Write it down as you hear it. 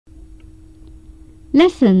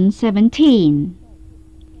Lesson 17.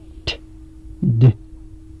 D.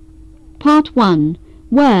 Part 1.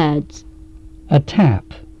 Words. A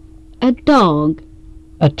tap. A dog.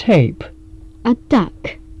 A tape. A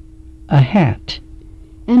duck. A hat.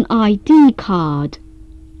 An ID card.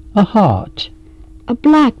 A heart. A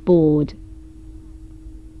blackboard.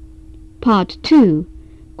 Part 2.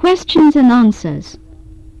 Questions and answers.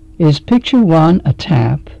 Is picture 1 a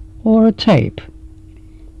tap or a tape?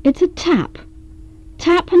 It's a tap.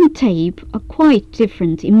 Tap and tape are quite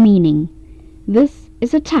different in meaning. This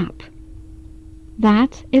is a tap.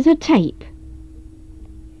 That is a tape.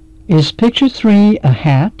 Is picture 3 a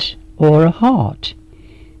hat or a heart?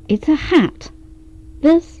 It's a hat.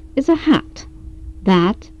 This is a hat.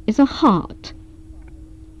 That is a heart.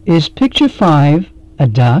 Is picture 5 a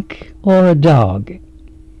duck or a dog?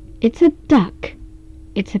 It's a duck.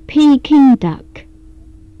 It's a Peking duck.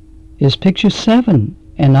 Is picture 7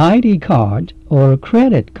 an ID card or a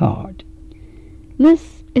credit card?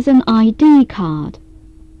 This is an ID card.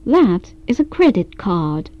 That is a credit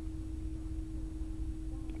card.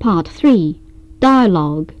 Part 3.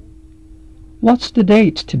 Dialogue. What's the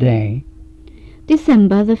date today?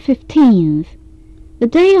 December the 15th. The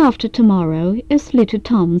day after tomorrow is little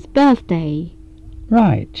Tom's birthday.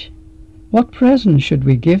 Right. What present should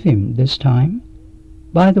we give him this time?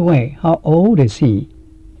 By the way, how old is he?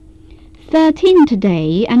 13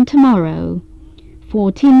 today and tomorrow.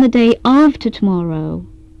 14 the day after tomorrow.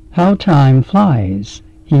 How time flies.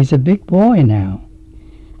 He's a big boy now.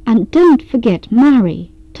 And don't forget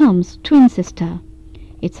Mary, Tom's twin sister.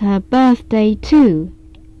 It's her birthday too.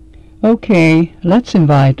 Okay, let's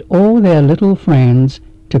invite all their little friends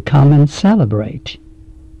to come and celebrate.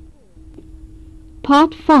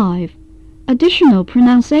 Part 5. Additional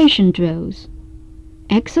pronunciation drills.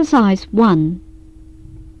 Exercise 1.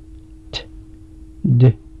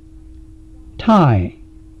 D. Tie.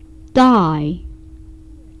 Die.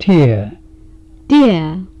 Tear.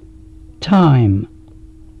 Dear. Time.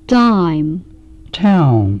 Dime.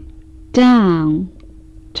 Town. Down.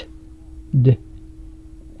 D.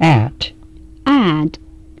 At. Add.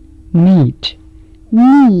 Meet.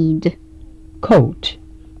 Need. Coat.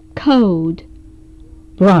 Code.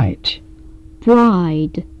 Bright.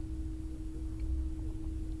 Bride.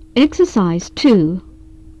 Exercise 2.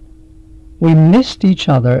 We missed each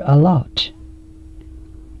other a lot.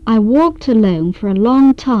 I walked alone for a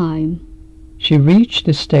long time. She reached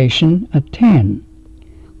the station at 10.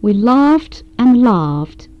 We laughed and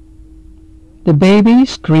laughed. The baby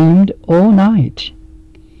screamed all night.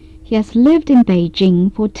 He has lived in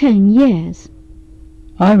Beijing for 10 years.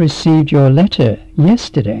 I received your letter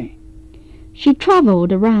yesterday. She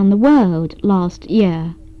traveled around the world last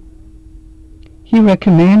year. He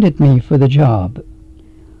recommended me for the job.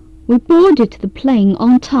 We boarded the plane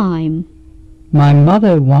on time. My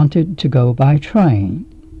mother wanted to go by train.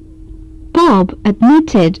 Bob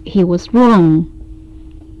admitted he was wrong.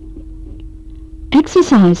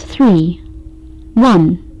 Exercise 3.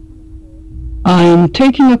 1. I'm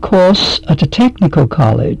taking a course at a technical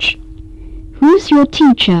college. Who's your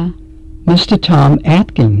teacher? Mr. Tom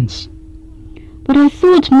Atkins. But I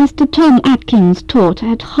thought Mr. Tom Atkins taught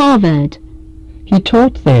at Harvard. He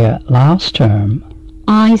taught there last term.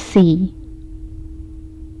 I see.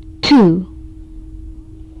 2.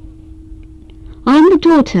 I'm the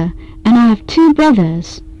daughter and I have 2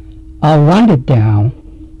 brothers. I'll write it down.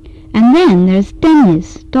 And then there's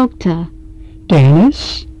Dennis, doctor.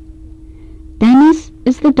 Dennis? Dennis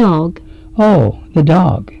is the dog. Oh, the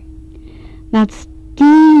dog. That's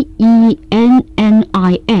Dennis,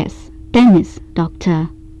 Dennis, doctor.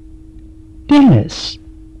 Dennis.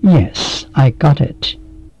 Yes, I got it.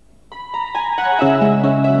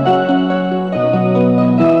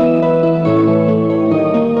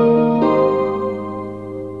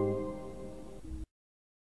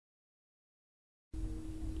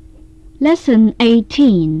 Lesson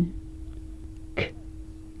 18. K.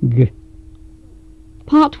 G.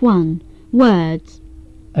 Part 1. Words.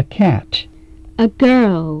 A cat. A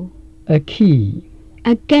girl. A key.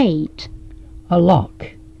 A gate. A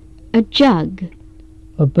lock. A jug.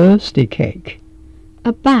 A birthday cake.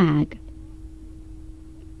 A bag.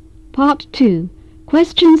 Part 2.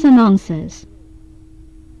 Questions and answers.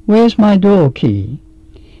 Where's my door key?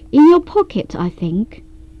 In your pocket, I think.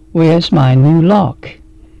 Where's my new lock?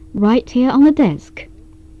 Right here on the desk.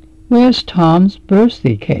 Where's Tom's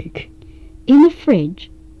birthday cake? In the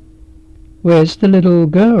fridge. Where's the little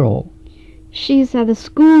girl? She's at the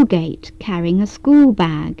school gate carrying a school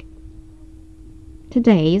bag.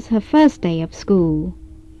 Today is her first day of school.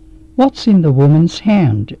 What's in the woman's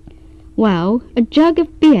hand? Well, a jug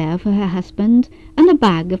of beer for her husband and a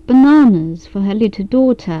bag of bananas for her little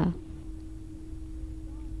daughter.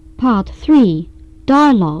 Part 3.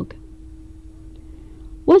 Dialogue.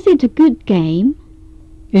 Was it a good game?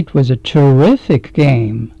 It was a terrific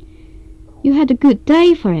game. You had a good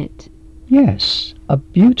day for it. Yes, a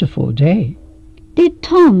beautiful day. Did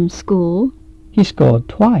Tom score? He scored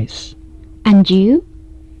twice. And you?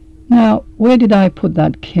 Now, where did I put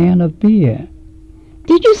that can of beer?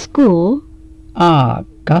 Did you score? Ah,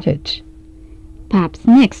 got it. Perhaps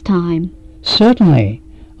next time. Certainly.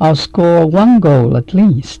 I'll score 1 goal at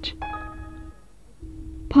least.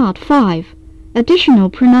 Part 5. Additional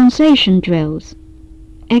pronunciation drills.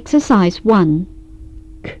 Exercise 1.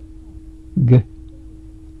 G.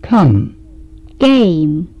 Come.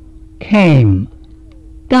 Game. Came.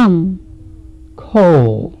 Gum.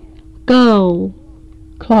 Coal. Go.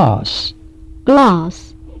 Class.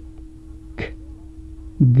 Glass.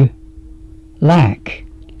 G. Lack.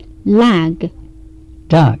 Lag.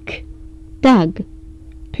 Duck. Dug.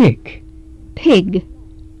 Pick. Pig.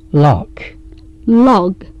 Lock.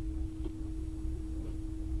 Log.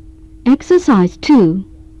 Exercise 2.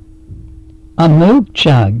 A milk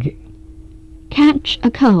jug. Catch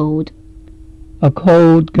a cold. A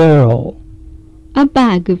cold girl. A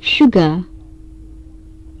bag of sugar.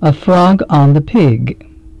 A frog on the pig.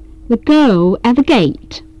 The girl at the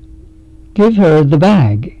gate. Give her the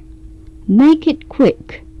bag. Make it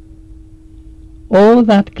quick. All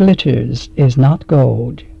that glitters is not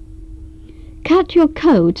gold. Cut your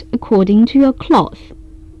coat according to your cloth.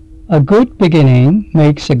 A good beginning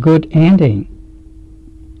makes a good ending.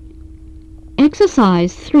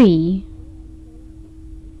 Exercise 3.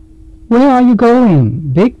 Where are you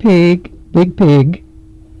going, big pig, big pig?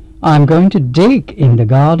 I'm going to dig in the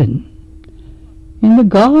garden. In the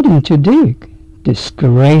garden to dig,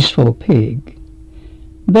 disgraceful pig.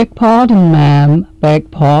 Beg pardon, ma'am,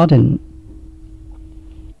 beg pardon.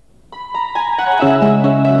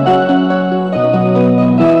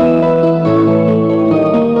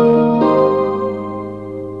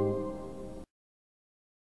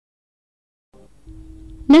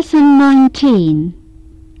 Lesson 19.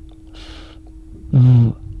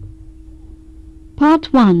 V.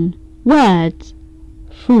 Part 1. Words.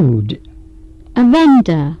 Food. A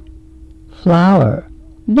vendor. Flower.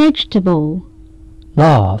 Vegetable.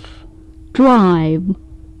 Laugh. Drive.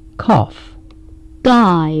 Cough.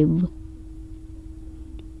 Dive.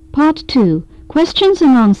 Part 2. Questions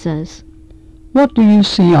and answers. What do you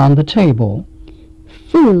see on the table?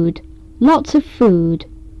 Food. Lots of food.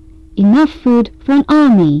 Enough food for an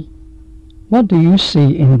army. What do you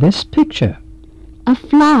see in this picture? A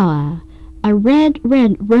flower. A red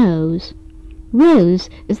rose. Rose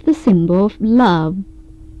is the symbol of love.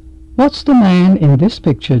 What's the man in this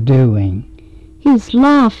picture doing? He's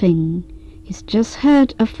laughing. He's just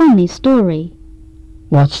heard a funny story.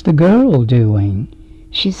 What's the girl doing?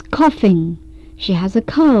 She's coughing. She has a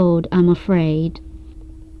cold, I'm afraid.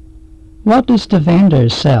 What does the vendor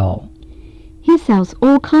sell? He sells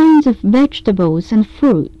all kinds of vegetables and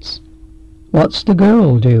fruits. What's the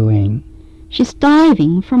girl doing? She's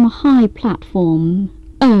diving from a high platform.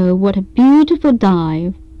 Oh, what a beautiful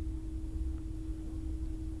dive.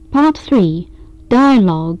 Part 3.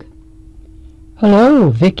 Dialogue. Hello,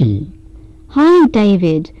 Vicky. Hi,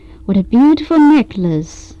 David. What a beautiful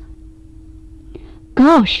necklace.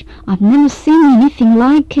 Gosh, I've never seen anything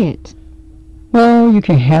like it. Well, you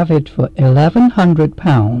can have it for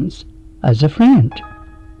 £1,100 as a friend.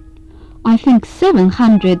 I think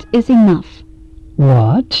 700 is enough.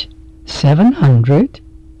 What? 700?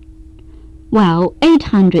 Well,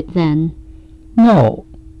 800 then. No,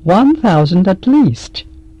 1,000 at least.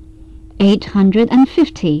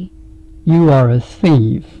 850. You are a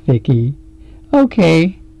thief, Vicky.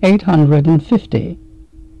 Okay, 850.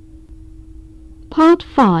 Part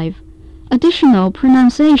 5. Additional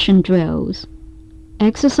pronunciation drills.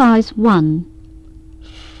 Exercise 1.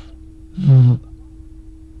 V.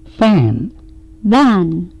 Fan.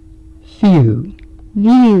 Van. Few.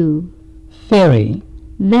 View. Ferry.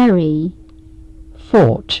 Very.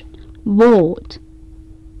 Fort. Vault.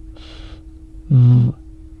 V.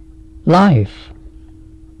 Life.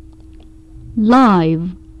 Live.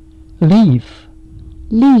 Leaf.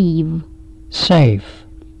 Leave. Safe.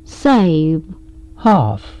 Save.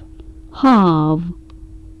 Half. Halve.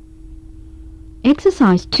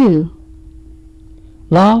 Exercise 2.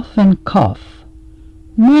 Laugh and cough.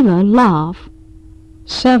 Never laugh.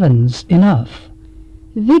 7's enough.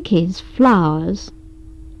 Vicky's flowers.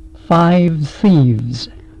 5 thieves.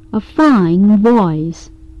 A fine voice.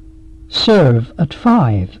 Serve at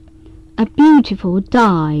 5. A beautiful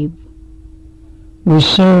dive. We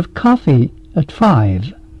serve coffee at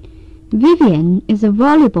 5. Vivian is a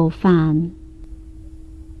volleyball fan.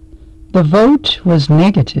 The vote was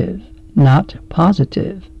negative, not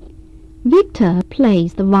positive. Victor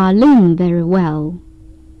plays the violin very well.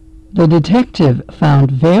 The detective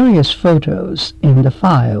found various photos in the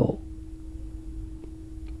file.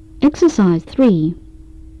 Exercise 3.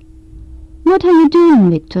 What are you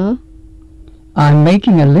doing, Victor? I'm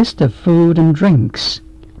making a list of food and drinks.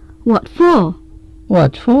 What for?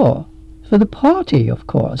 What for? For the party, of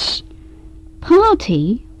course.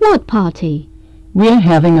 Party? What party? We're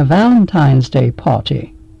having a Valentine's Day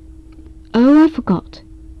party. Oh, I forgot.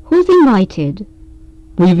 Who's invited?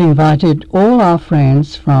 We've invited all our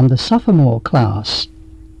friends from the sophomore class.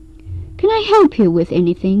 Can I help you with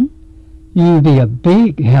anything? You'd be a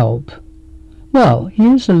big help. Well,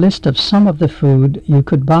 here's a list of some of the food you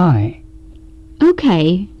could buy.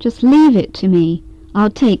 Okay, just leave it to me. I'll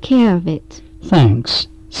take care of it. Thanks.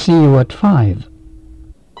 See you at 5.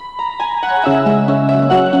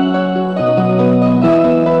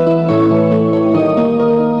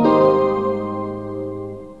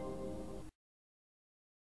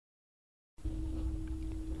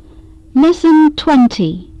 Lesson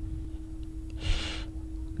 20.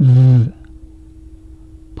 V.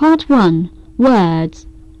 Part 1. Words.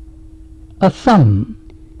 A thumb.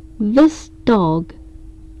 This dog.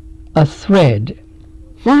 A thread.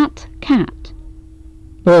 That cat.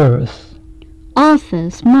 Birth.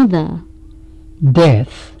 Arthur's mother.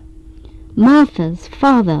 Death. Martha's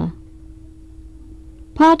father.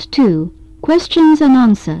 Part 2. Questions and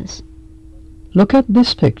answers. Look at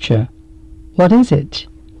this picture. What is it?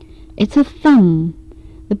 It's a thumb,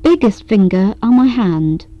 the biggest finger on my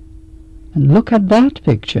hand. And look at that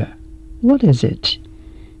picture. What is it?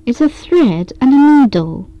 It's a thread and a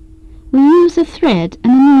needle. We use a thread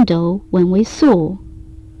and a needle when we sew.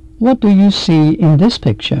 What do you see in this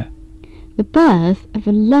picture? The birth of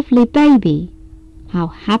a lovely baby. How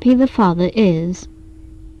happy the father is.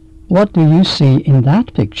 What do you see in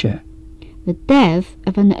that picture? The death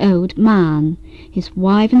of an old man. His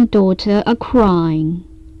wife and daughter are crying.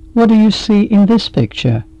 What do you see in this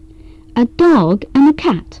picture? A dog and a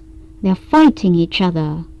cat. They are fighting each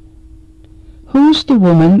other. Who's the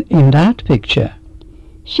woman in that picture?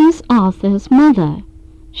 She's Arthur's mother.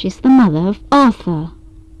 She's the mother of Arthur.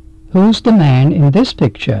 Who's the man in this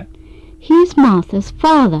picture? He's Martha's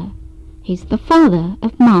father. He's the father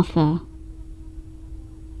of Martha.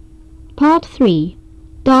 Part 3.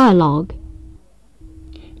 Dialogue.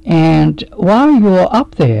 And while you're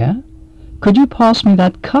up there, could you pass me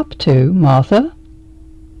that cup too, Martha?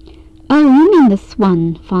 Oh, you mean this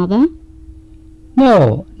one, Father?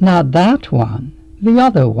 No, not that one. The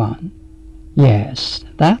other one. Yes,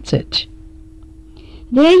 that's it.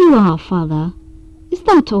 There you are, Father. Is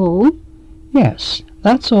that all? Yes,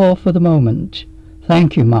 that's all for the moment.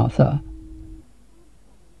 Thank you, Martha.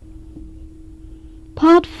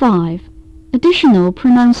 Part 5. Additional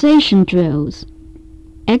pronunciation drills.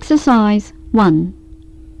 Exercise 1.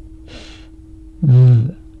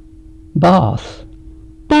 V. Bath.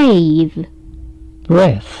 Bathe.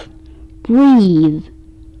 Breath. Breathe.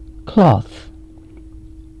 Cloth.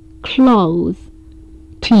 Clothe.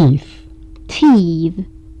 Teeth. Teeth.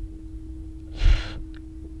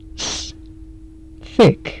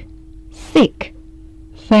 Thick. Thick.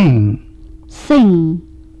 Thing. Sing.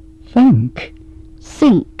 Think.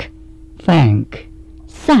 Sink. Thank.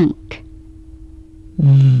 Sank.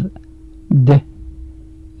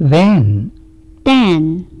 Then.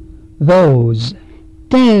 Dan. Those.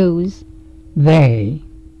 Those. They.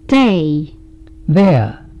 Day.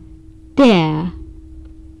 There. There.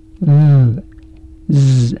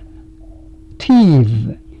 Z.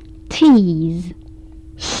 Teeth. Tease.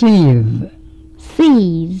 Sieve.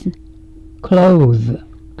 Seize. Clothe.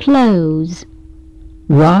 Close.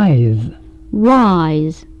 Writhe.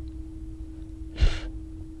 Rise.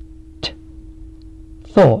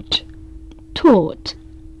 Thought. Taught.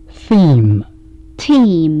 Theme.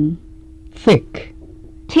 Team. Thick.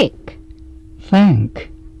 Tick.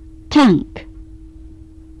 Thank. Tank.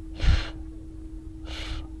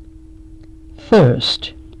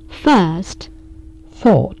 First. First.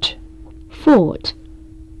 Thought. Fought.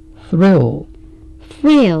 Thrill.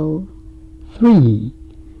 Frill. 3.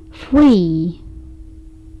 Free.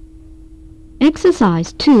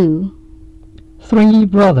 Exercise 2. 3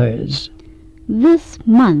 brothers. This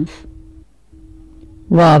month.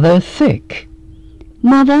 Rather thick.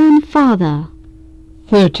 Mother and father.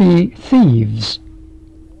 30 thieves.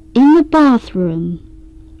 In the bathroom.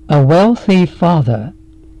 A wealthy father.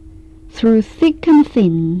 Through thick and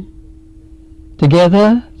thin.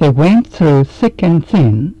 Together they went through thick and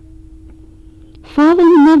thin. Father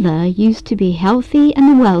and mother used to be healthy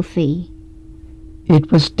and wealthy.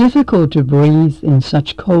 It was difficult to breathe in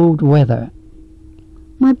such cold weather.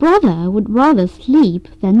 My brother would rather sleep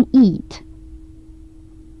than eat.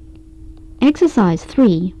 Exercise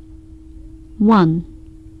 3. 1.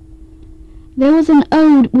 There was an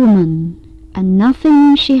old woman, and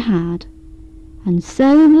nothing she had, and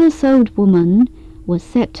so this old woman was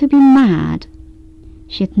said to be mad.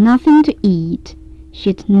 She had nothing to eat, she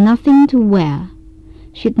had nothing to wear,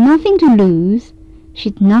 she had nothing to lose, she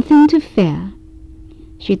had nothing to fear,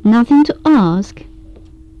 she had nothing to ask,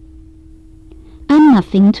 and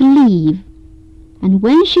nothing to leave, and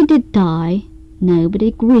when she did die,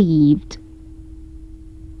 nobody grieved.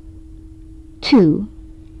 2.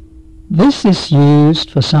 This is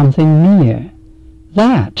used for something near.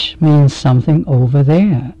 That means something over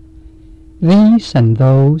there. These and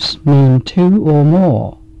those mean two or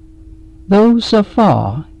more. Those are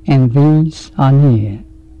far and these are near.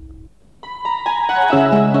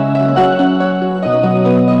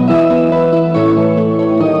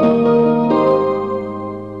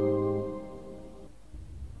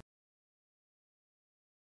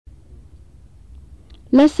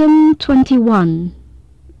 Lesson 21.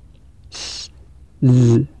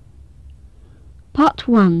 Z. Part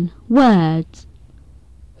 1. Words.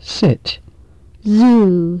 Sit.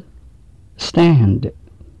 Zoo, Stand.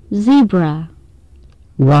 zebra,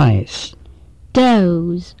 Rice.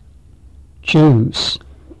 doze, Juice.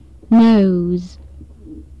 nose.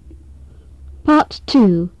 Part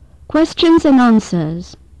 2. Questions and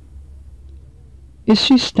answers. Is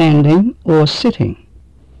she standing or sitting?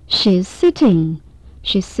 She's sitting.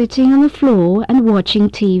 She's sitting on the floor and watching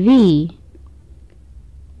TV.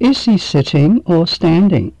 Is he sitting or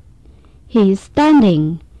standing? He's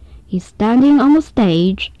standing. He's standing on the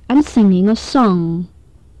stage and singing a song.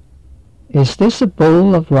 Is this a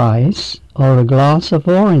bowl of rice or a glass of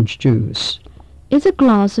orange juice? It's a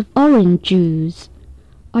glass of orange juice.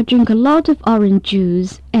 I drink a lot of orange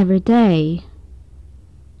juice every day.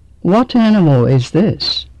 What animal is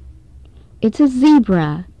this? It's a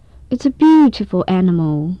zebra. It's a beautiful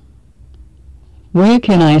animal. Where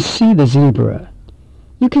can I see the zebra?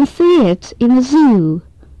 You can see it in the zoo.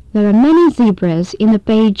 There are many zebras in the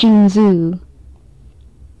Beijing Zoo.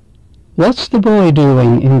 What's the boy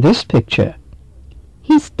doing in this picture?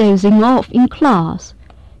 He's dozing off in class.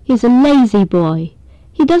 He's a lazy boy.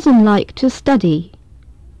 He doesn't like to study.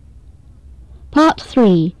 Part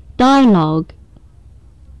 3. Dialogue.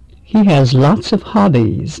 He has lots of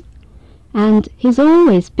hobbies. And he's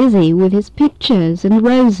always busy with his pictures and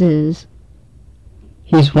roses.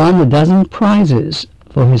 He's won a dozen prizes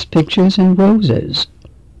for his pictures and roses.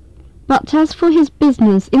 But as for his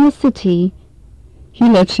business in the city, He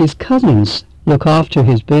lets his cousins look after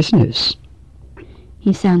his business.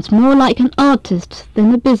 he sounds more like an artist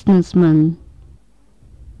than a businessman.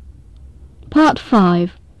 Part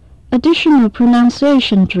 5. Additional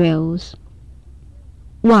pronunciation drills.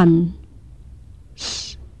 1.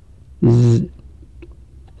 S, z,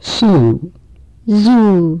 sue,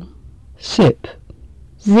 Zoo, sip,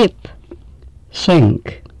 zip,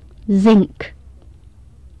 sink, zinc,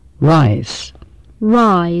 rice,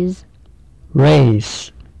 rise,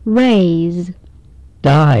 race, raise,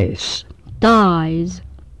 dice. dies.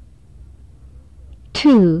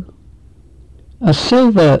 2. A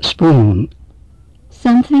silver spoon,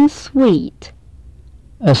 Something sweet,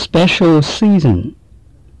 a special season.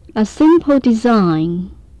 a simple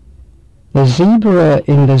design, The zebra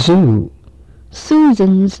in the zoo.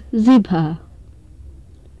 Susan's zipper,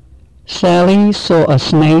 Sally saw a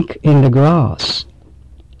snake in the grass.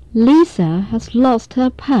 Lisa has lost her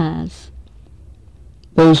purse.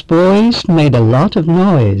 Those boys made a lot of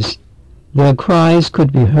noise. Their cries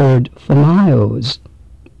could be heard for miles.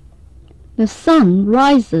 The sun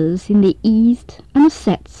rises in the east and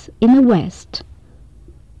sets in the west.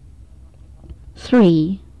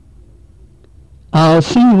 3. I'll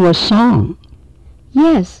sing you a song.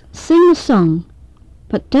 Yes, sing a song,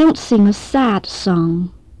 but don't sing a sad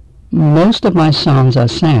song. Most of my songs are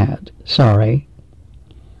sad, sorry.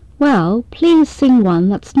 Well, please sing one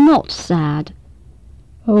that's not sad.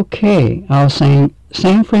 Okay, I'll sing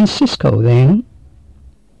San Francisco then.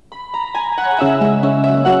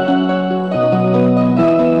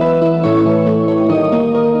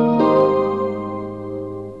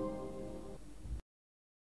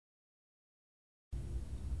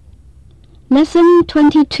 Lesson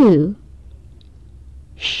 22.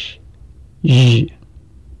 Sh, zh,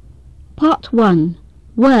 Part 1.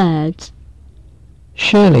 Words.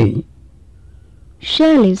 Shirley,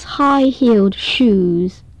 Shirley's high-heeled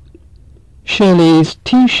shoes. Shirley's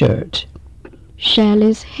t-shirt,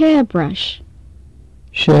 Shirley's hairbrush.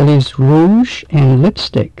 Shirley's rouge and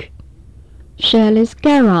lipstick. Shirley's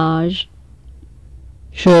garage.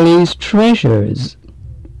 Shirley's treasures.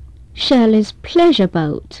 Shirley's pleasure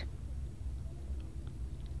boat.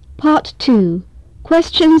 Part 2.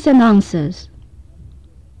 Questions and answers.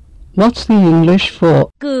 What's the English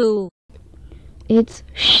for cừu? It's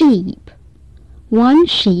sheep. 1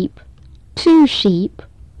 sheep, 2 sheep,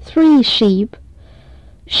 3 sheep.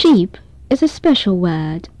 Sheep is a special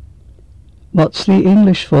word. What's the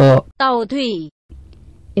English for Tàu thủy.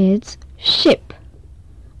 It's ship.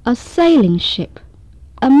 A sailing ship,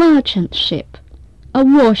 a merchant ship, a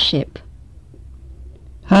warship.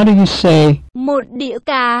 How do you say Một đĩa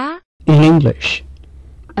cá. in English?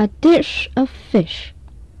 A dish of fish.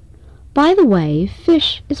 By the way,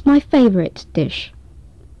 fish is my favorite dish.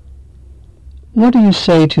 What do you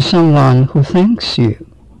say to someone who thanks you?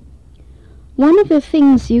 One of the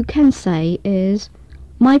things you can say is,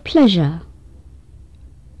 my pleasure.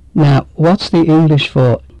 Now, what's the English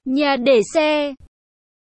for Nhà để xe.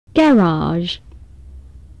 Garage.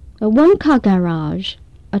 A 1-car garage,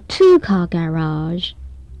 a 2-car garage.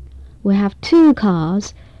 We have 2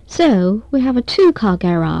 cars, so we have a 2-car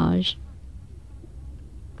garage.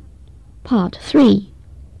 Part 3.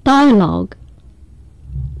 Dialogue.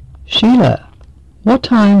 Sheila? What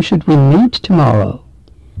time should we meet tomorrow?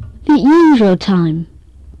 The usual time,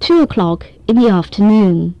 2 o'clock in the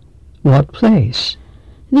afternoon. What place?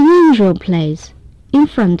 The usual place, in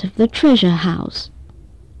front of the treasure house.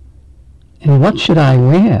 And what should I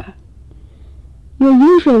wear? Your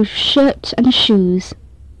usual shirt and shoes.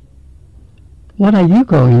 What are you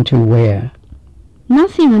going to wear?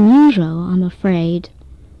 Nothing unusual, I'm afraid.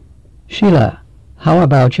 Sheila, how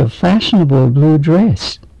about your fashionable blue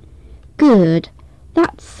dress? Good.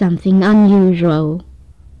 That's something unusual.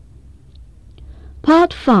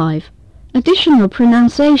 Part 5. Additional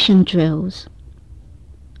pronunciation drills.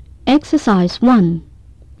 Exercise 1.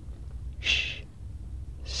 Sh,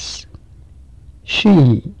 s,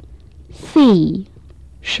 she, See,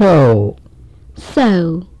 show,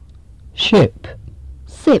 sew, ship,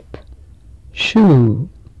 sip, shoe,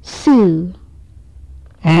 sue,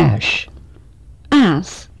 ash,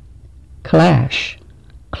 ass, clash,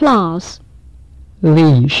 class,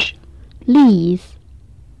 leash, lease,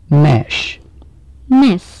 mesh.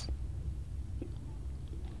 mess.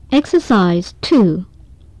 Exercise 2.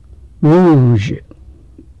 Rouge,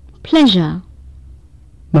 Pleasure,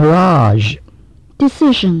 mirage,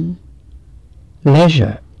 decision,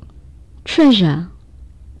 leisure, treasure,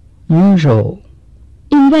 usual,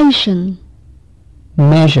 invasion,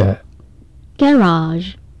 measure,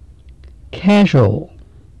 garage, casual,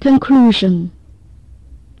 conclusion.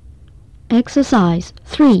 Exercise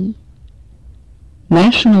 3.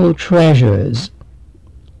 national treasures,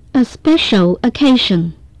 A special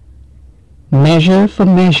occasion, measure for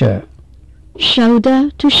measure,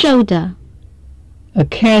 shoulder to shoulder, a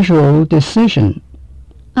casual decision.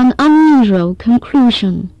 an unusual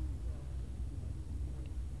conclusion.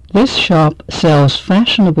 This shop sells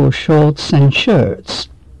fashionable shorts and shirts.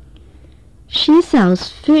 She sells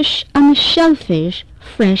fish and shellfish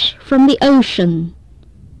fresh from the ocean.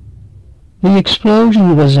 The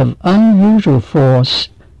explosion was of unusual force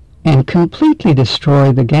and completely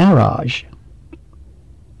destroyed the garage.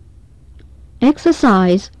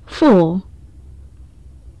 Exercise 4.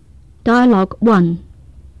 Dialogue 1.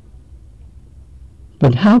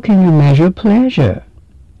 But how can you measure pleasure?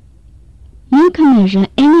 You can measure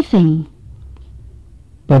anything.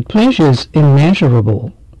 But pleasure's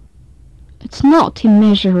immeasurable. It's not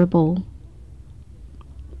immeasurable.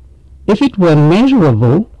 If it were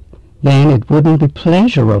measurable, then it wouldn't be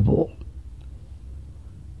pleasurable.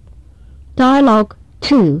 Dialogue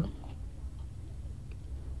 2.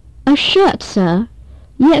 A shirt, sir.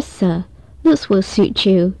 Yes, sir. This will suit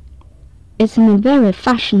you. It's in a very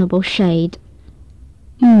fashionable shade.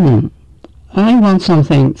 I want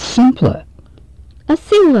something simpler. A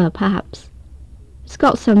silver, perhaps. It's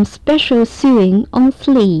got some special sewing on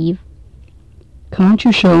sleeve. Can't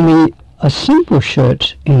you show me a simple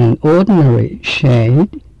shirt in an ordinary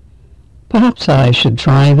shade? Perhaps I should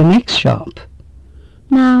try the next shop.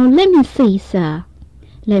 Now, let me see, sir.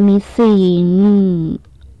 Let me see.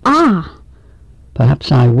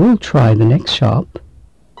 Perhaps I will try the next shop.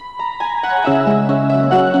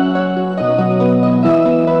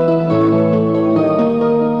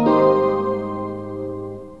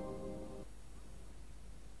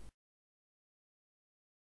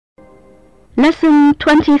 Lesson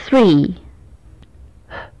 23.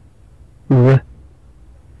 R,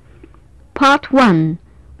 Part 1.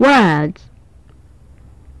 Words.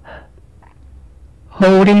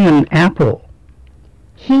 holding an apple.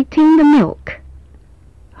 Heating the milk.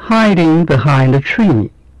 hiding behind a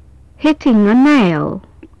tree. hitting a nail,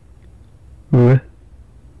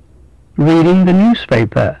 Reading the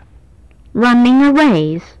newspaper. running a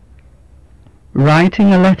race,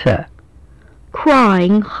 Writing a letter.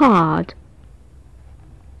 crying hard.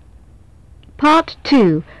 Part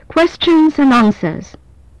 2. Questions and answers.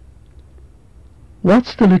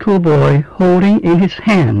 What's the little boy holding in his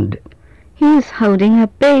hand? He is holding a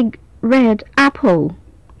big red apple.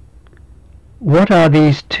 What are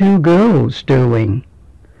these two girls doing?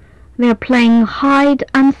 They're playing hide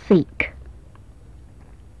and seek.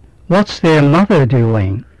 What's their mother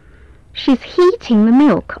doing? She's heating the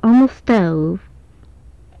milk on the stove.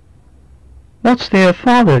 What's their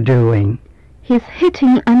father doing? He's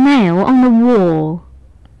hitting a nail on the wall.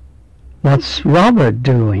 What's Robert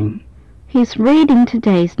doing? He's reading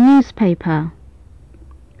today's newspaper.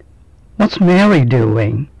 What's Mary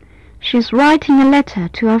doing? She's writing a letter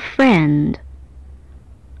to a friend.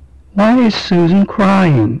 Why is Susan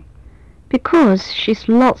crying? Because she's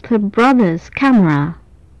lost her brother's camera.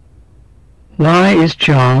 Why is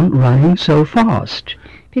John running so fast?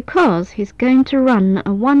 Because he's going to run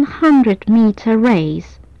a 100-meter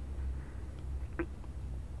race.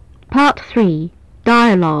 Part 3.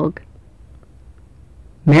 Dialogue.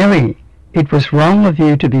 Mary, it was wrong of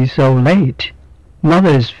you to be so late.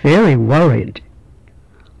 Mother's very worried.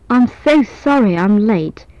 I'm so sorry I'm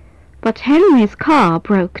late, but Henry's car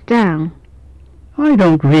broke down. I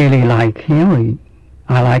don't really like Henry.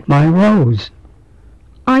 I like my Rose.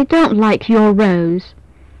 I don't like your Rose,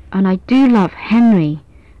 and I do love Henry,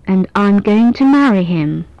 and I'm going to marry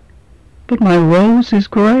him. But my Rose is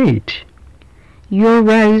great. Your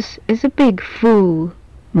Rose is a big fool.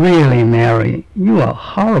 Really, Mary, you are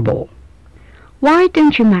horrible. Why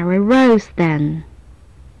don't you marry Rose then?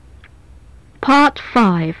 Part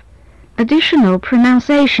 5. Additional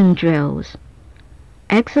pronunciation drills.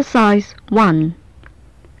 Exercise 1.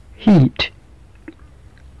 Heat,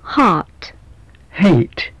 Heart,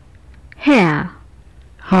 hate, hair,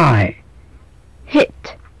 high,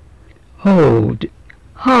 hit, hold,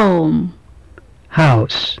 home,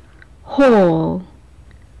 house, hall.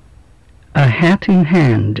 a hat in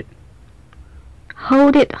hand.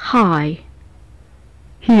 Hold it high.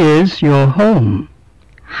 Here's your home.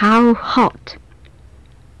 How hot.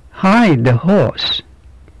 Hide the horse.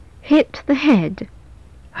 Hit the head.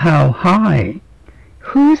 How high.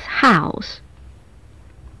 Whose house?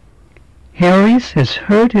 Harris has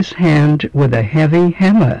hurt his hand with a heavy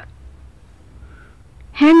hammer.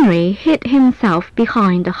 Henry hid himself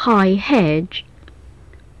behind a high hedge.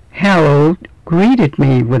 Harold greeted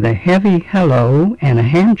me with a heavy hello and a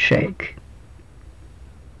handshake.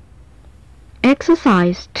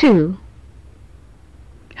 Exercise 2.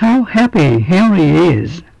 How happy Henry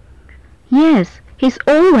is. Yes, he's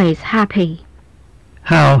always happy.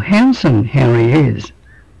 How handsome Henry is.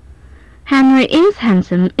 Henry is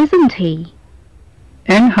handsome, isn't he?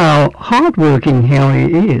 And how hard-working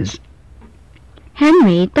Henry is.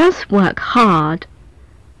 Henry does work hard.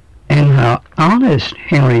 And how honest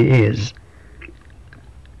Henry is.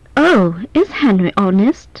 Oh, is Henry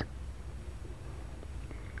honest?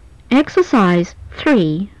 Exercise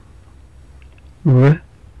 3. Read,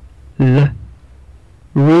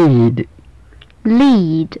 Lead,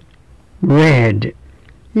 read,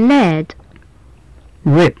 lead,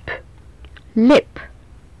 rip, lip,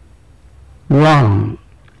 wrong,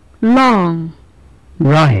 long,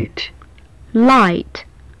 right, light,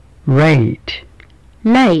 rate.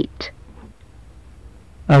 late.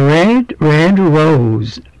 A red, red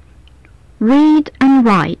rose. Read and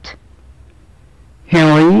write.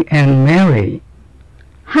 Henry and Mary.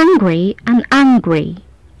 Hungry and angry.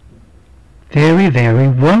 Very, very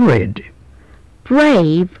worried.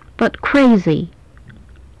 Brave but crazy.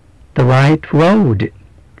 The right road.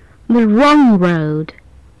 The wrong road.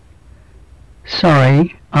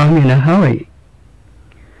 Sorry, I'm in a hurry.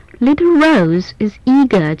 Little Rose is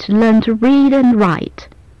eager to learn to read and write.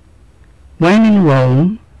 When in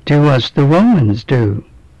Rome, do as the Romans do.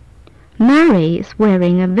 Mary is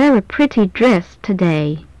wearing a very pretty dress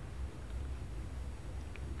today.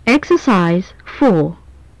 Exercise 4.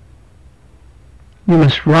 You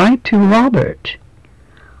must write to Robert.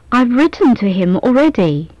 I've written to him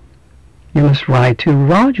already. You must write to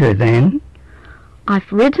Roger then.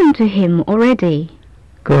 I've written to him already.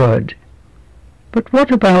 Good. But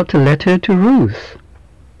what about the letter to Ruth?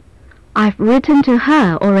 I've written to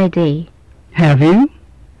her already. Have you?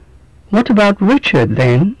 What about Richard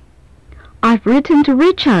then? I've written to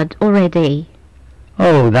Richard already.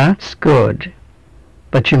 Oh, that's good.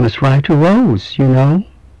 But you must write to Rose, you know.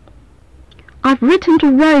 I've written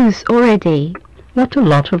to Rose already. What a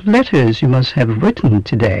lot of letters you must have written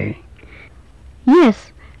today.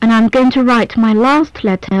 Yes, and I'm going to write my last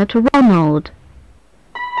letter to Ronald.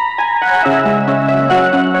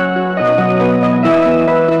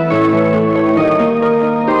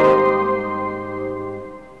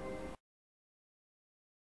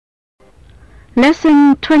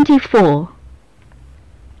 Lesson 24.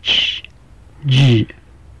 Ch, j.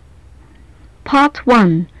 Part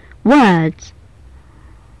 1. Words.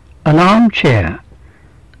 An armchair.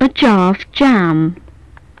 A jar of jam.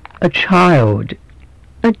 A child.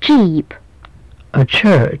 A jeep. A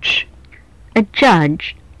church. A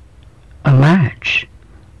judge. A match.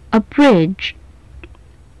 A bridge.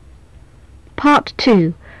 Part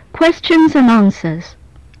 2. Questions and answers.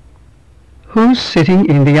 Who's sitting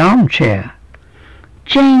in the armchair?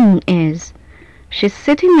 Jane is. She's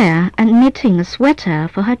sitting there and knitting a sweater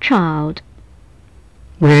for her child.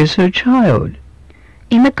 Where's her child?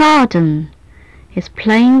 In the garden. He's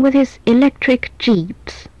playing with his electric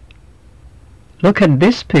jeeps. Look at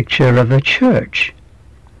this picture of a church.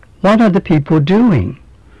 What are the people doing?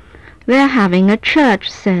 They're having a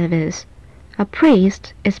church service. A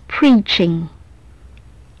priest is preaching.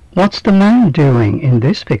 What's the man doing in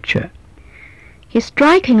this picture? He's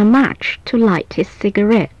striking a match to light his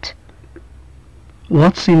cigarette.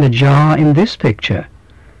 What's in the jar in this picture?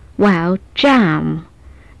 Well, jam.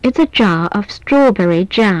 It's a jar of strawberry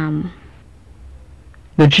jam.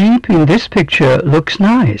 The jeep in this picture looks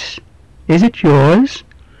nice. Is it yours?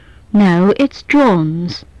 No, it's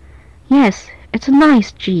John's. Yes, it's a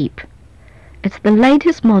nice jeep. It's the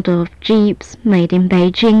latest model of jeeps made in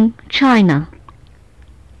Beijing, China.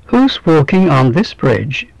 Who's walking on this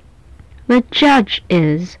bridge? The judge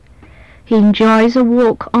is. He enjoys a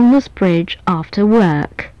walk on this bridge after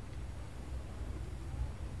work.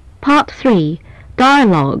 Part 3.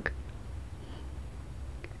 Dialogue.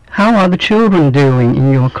 How are the children doing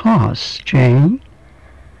in your class, Jane?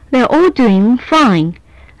 They're all doing fine.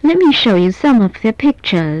 Let me show you some of their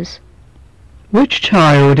pictures. Which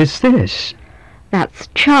child is this? That's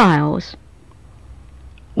Charles.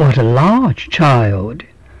 What a large child.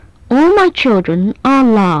 All my children are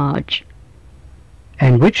large.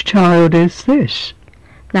 And which child is this?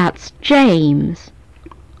 That's James.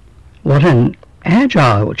 What an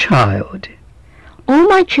agile child. All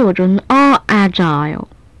my children are agile.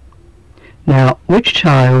 Now, which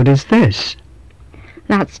child is this?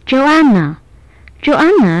 That's Joanna.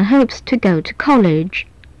 Joanna hopes to go to college.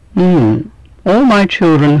 All my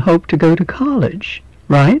children hope to go to college,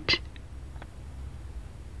 right?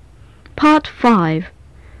 Part 5.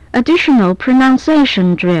 Additional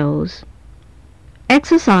pronunciation drills.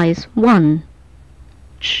 Exercise 1.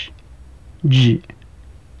 Ch, j,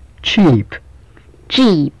 cheap,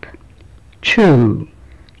 Jeep. chew,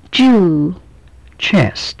 Jew.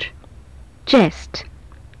 chest, Jest.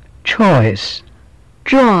 choice,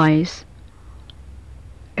 Joys.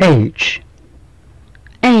 age,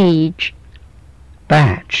 Age.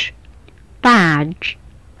 batch, Badge.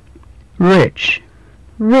 rich,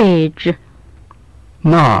 Ridge.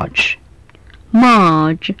 march.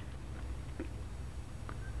 Marge.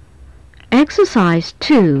 Exercise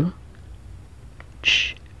 2.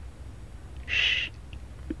 Ch, sh,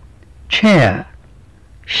 chair,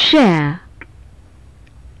 Share.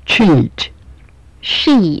 cheat,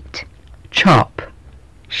 Sheet. chop,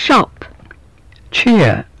 Shop.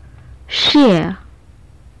 cheer, Shear.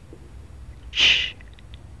 ch,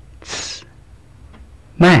 ts,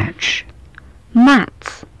 match,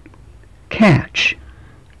 Mats. catch,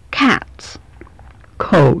 Cats.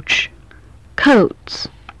 coach, Coats.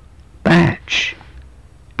 batch.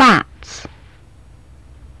 Bats.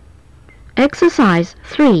 Exercise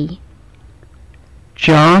 3.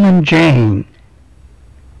 John and Jane,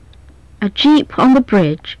 A jeep on the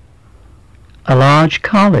bridge. a large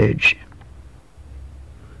college,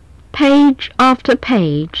 Page after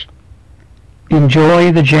page.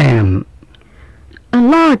 enjoy the jam, A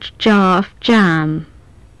large jar of jam.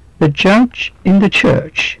 the judge in the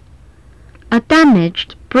church. A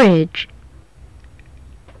damaged bridge.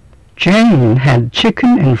 Jane had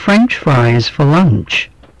chicken and French fries for lunch.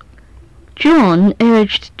 John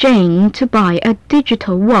urged Jane to buy a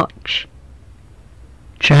digital watch.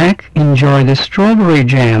 Jack enjoyed the strawberry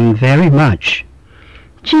jam very much.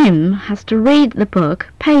 Jim has to read the book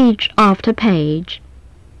page after page.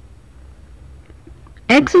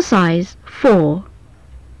 Exercise 4.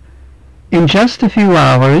 In just a few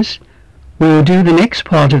hours, we'll do the next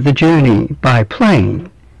part of the journey by plane.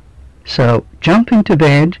 So jump into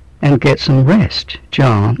bed and get some rest,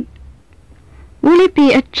 John. Will it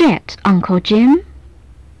be a jet, Uncle Jim?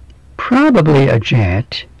 Probably a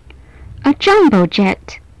jet. A jumbo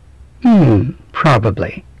jet?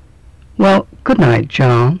 Probably. Well, good night,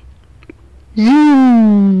 John.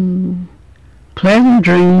 Zoom. Pleasant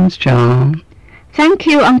dreams, John. Thank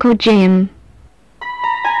you, Uncle Jim.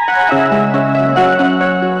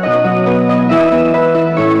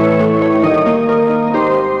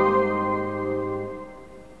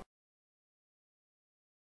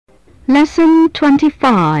 Lesson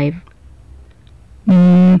 25.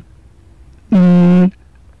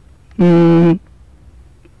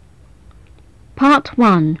 Part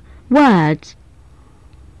 1. Words.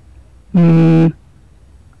 A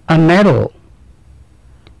medal.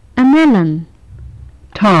 A melon.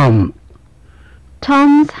 Tom.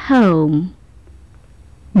 Tom's home.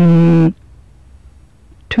 2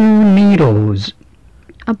 needles.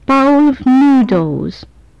 A bowl of noodles.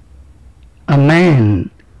 A man.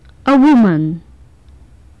 A woman.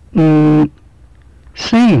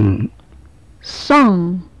 Sing.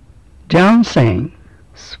 Song. Dancing.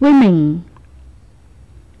 Swimming.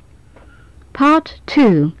 Part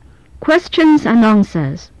 2. Questions and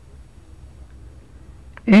answers.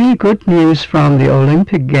 Any good news from the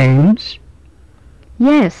Olympic Games?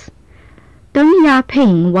 Yes. Deng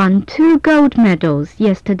Yaping won 2 gold medals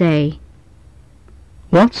yesterday.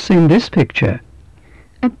 What's in this picture?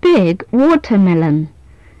 A big watermelon.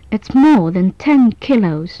 It's more than 10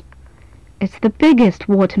 kilos. It's the biggest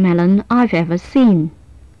watermelon I've ever seen.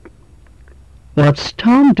 What's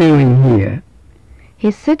Tom doing here?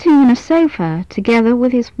 He's sitting on a sofa together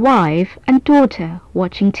with his wife and daughter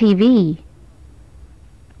watching TV.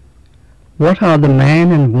 What are the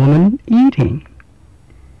man and woman eating?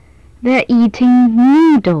 They're eating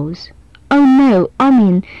noodles. Oh no, I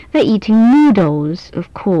mean they're eating noodles,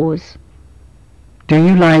 of course. Do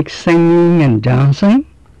you like singing and dancing?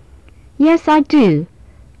 Yes, I do.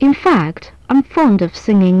 In fact, I'm fond of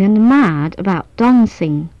singing and mad about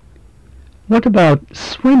dancing. What about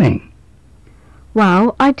swimming?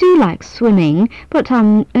 Well, I do like swimming, but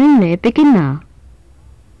I'm only a beginner.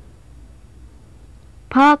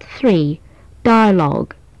 Part 3.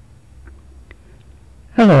 Dialogue.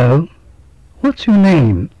 Hello. What's your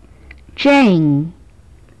name? Jane.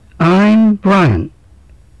 I'm Brian.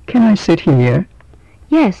 Can I sit here?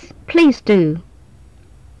 Yes, please do.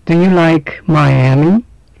 Do you like Miami?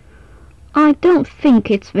 I don't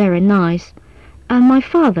think it's very nice, and my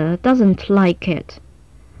father doesn't like it.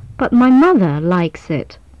 But my mother likes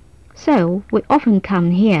it, so we often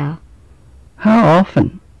come here. How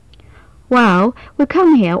often? Well, we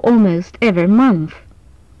come here almost every month.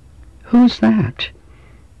 Who's that?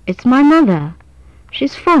 It's my mother.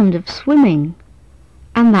 She's fond of swimming.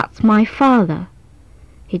 And that's my father.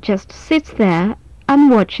 He just sits there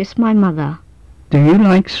and watches my mother. Do you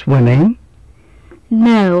like swimming?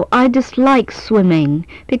 No, I dislike swimming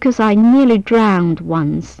because I nearly drowned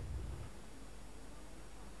once.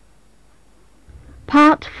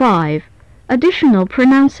 Part 5. Additional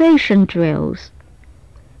pronunciation drills.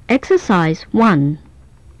 Exercise 1.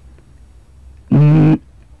 Mean.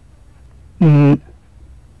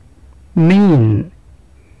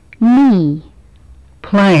 Me.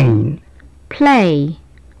 Plane. Play.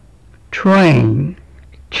 Train.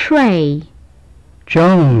 Tray.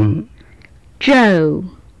 Joan. Joe.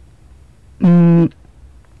 An.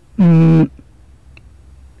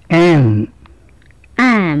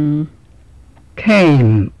 Am.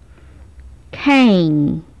 Came.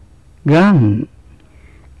 Cane. Gun.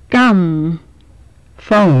 Gum.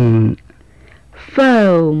 Phone.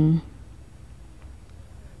 Foam.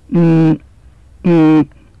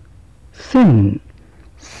 Sin.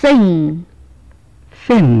 Sing.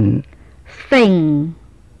 Thin. Thing.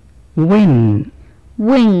 Win.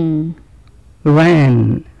 Wing.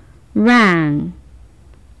 Ran. Ran.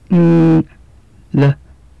 No.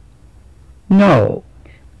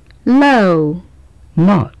 Low.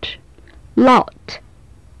 Not. Lot.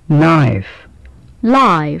 Knife.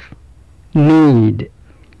 Live. Need.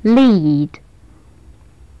 Lead.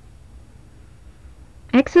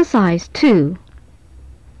 Exercise 2.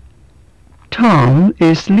 Tom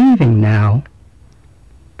is leaving now.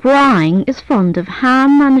 Brian is fond of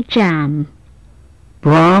ham and jam.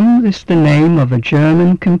 Brahms is the name of a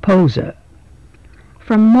German composer.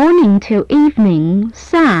 From morning till evening,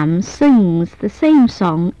 Sam sings the same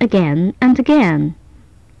song again and again.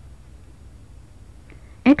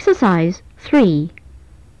 Exercise 3.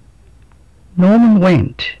 Norman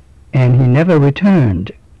went, and he never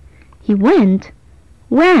returned. He went?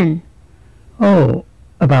 When? Oh,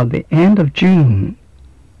 about the end of June.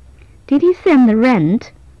 Did he send the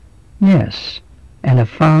rent? Yes, and I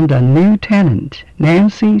found a new tenant,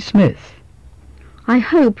 Nancy Smith. I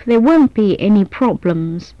hope there won't be any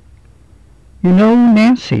problems. You know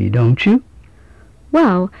Nancy, don't you?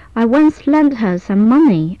 Well, I once lent her some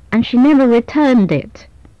money and she never returned it.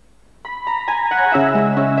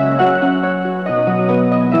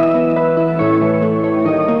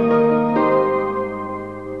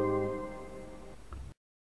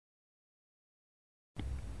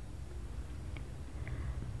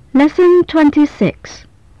 Lesson 26.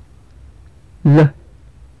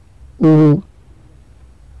 U.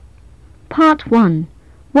 Part 1.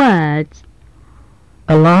 Words.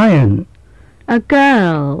 A lion. A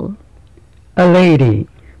girl. A lady.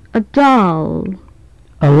 A doll.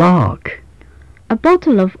 A lark. A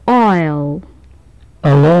bottle of oil.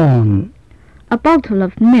 A lawn. A bottle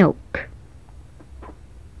of milk.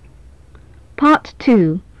 Part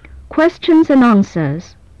 2. Questions and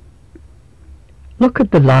answers. Look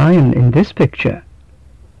at the lion in this picture.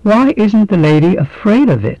 Why isn't the lady afraid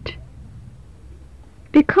of it?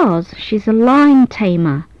 Because she's a lion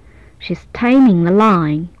tamer. She's taming the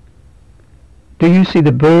lion. Do you see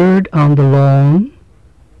the bird on the lawn?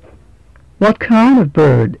 What kind of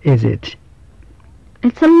bird is it?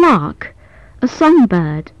 It's a lark, a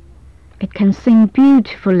songbird. It can sing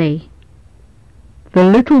beautifully. The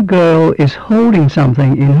little girl is holding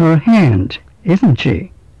something in her hand, isn't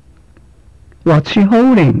she? What's she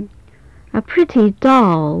holding? A pretty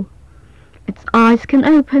doll. Its eyes can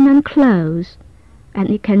open and close, and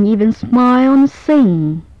it can even smile and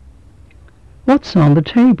sing. What's on the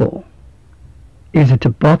table? Is it a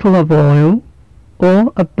bottle of oil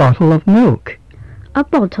or a bottle of milk? A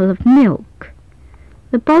bottle of milk.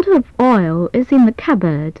 The bottle of oil is in the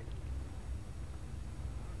cupboard.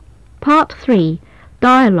 Part 3.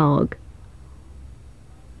 Dialogue.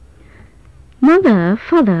 Mother,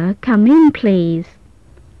 Father, come in, please.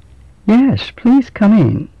 Yes, please come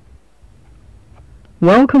in.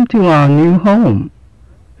 Welcome to our new home.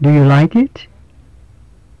 Do you like it?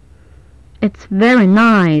 It's very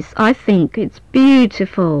nice. I think it's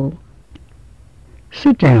beautiful.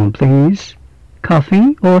 Sit down, please.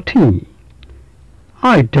 Coffee or tea?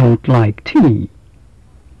 I don't like tea.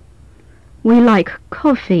 We like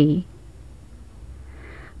coffee.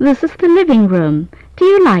 This is the living room. Do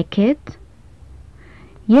you like it?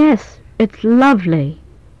 Yes, it's lovely.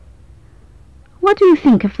 What do you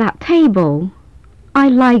think of that table? I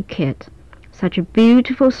like it. Such a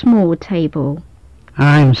beautiful small table.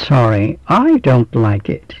 I'm sorry, I don't like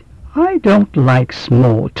it. I don't like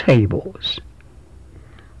small tables.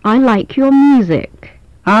 I like your music.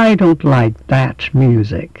 I don't like that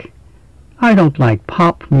music. I don't like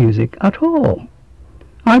pop music at all.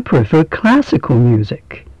 I prefer classical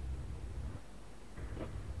music.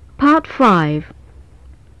 Part 5.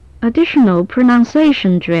 Additional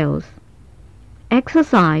pronunciation drills.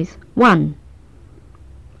 Exercise 1.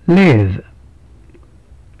 Live,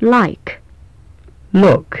 Like,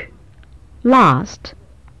 look, last,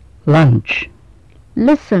 lunch,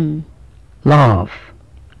 listen, laugh,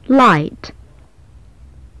 light,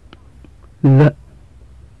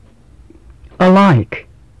 alike,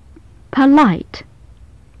 polite,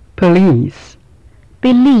 police,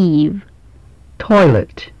 believe,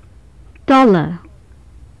 toilet, dollar,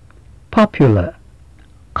 popular,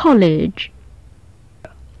 college,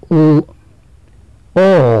 all,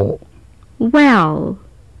 well,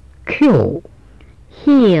 kill,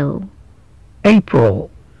 heel, April,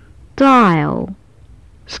 dial,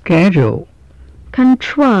 schedule.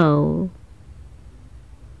 control.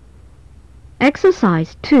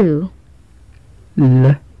 Exercise 2.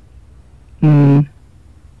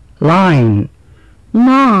 Line,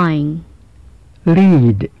 9.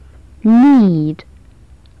 lead, Need,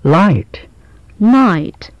 light,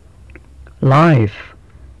 night, life,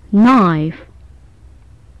 knife,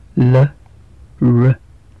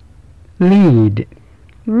 lead,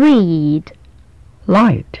 read,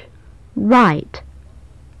 light, right,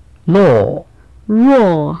 law,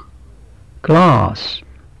 raw, glass.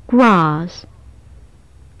 grass.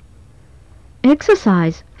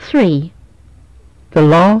 Exercise 3. The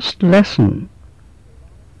last lesson.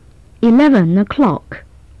 11 o'clock.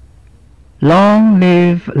 Long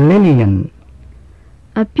live Luyện.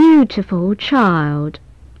 A beautiful child.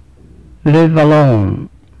 Live alone.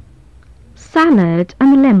 Salad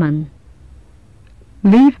and lemon.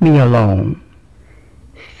 Leave me alone.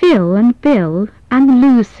 Phil and Bill and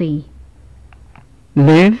Lucy.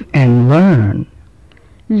 Live and learn.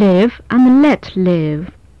 Live and let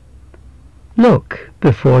live. Look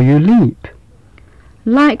before you leap.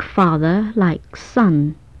 Like father, like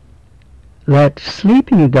son. Let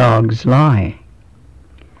sleeping dogs lie.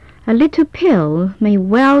 A little pill may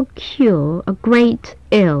well cure a great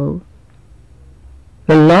ill.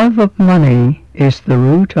 The love of money is the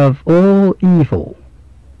root of all evil.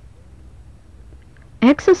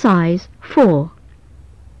 Exercise 4.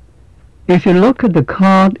 If you look at the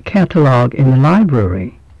card catalogue in the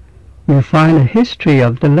library, you'll find a history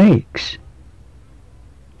of the Lakes.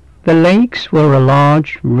 The Lakes were a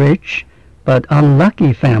large, rich, but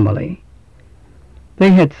unlucky family.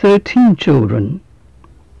 They had 13 children.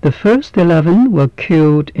 The first 11 were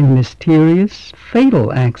killed in mysterious,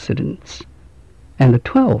 fatal accidents, and the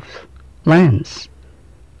 12th, Lance.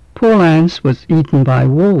 Poor Lance was eaten by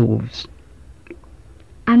wolves.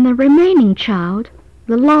 And the remaining child,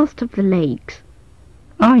 the last of the Lakes.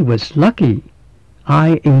 I was lucky.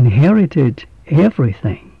 I inherited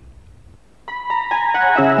everything.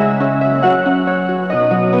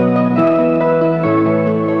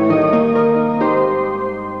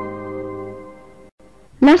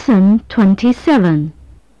 Lesson 27.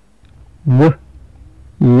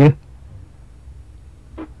 Y.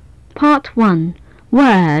 Part 1.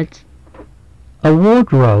 Words. A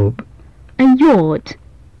wardrobe. A yacht.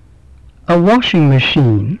 A washing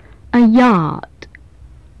machine. A yard.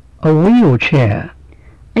 A wheelchair.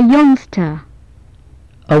 A youngster.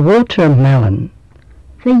 A watermelon.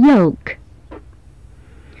 The yolk.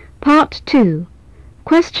 Part 2.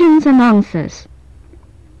 Questions and answers.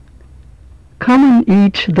 Come and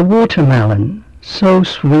eat the watermelon, so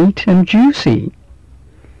sweet and juicy.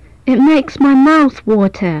 It makes my mouth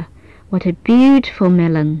water. What a beautiful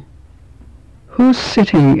melon. Who's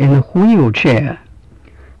sitting in a wheelchair?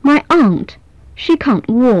 My aunt. She can't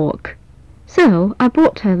walk. So I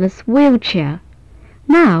bought her this wheelchair.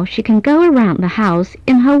 Now she can go around the house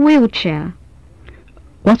in her wheelchair.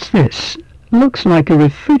 What's this? Looks like a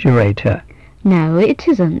refrigerator. No, it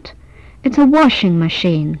isn't. It's a washing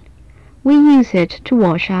machine. We use it to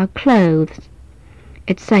wash our clothes.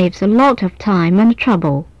 It saves a lot of time and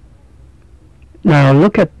trouble. Now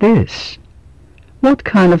look at this. What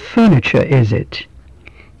kind of furniture is it?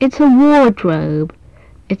 It's a wardrobe.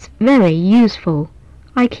 It's very useful.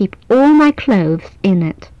 I keep all my clothes in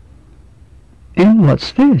it. And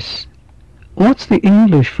what's this? What's the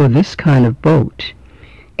English for this kind of boat?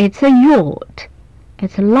 It's a yacht.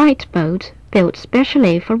 It's a light boat built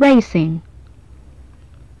specially for racing.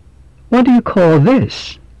 What do you call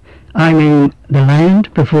this? I mean the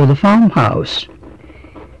land before the farmhouse.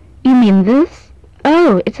 You mean this?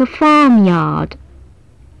 Oh, it's a farmyard.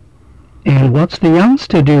 And what's the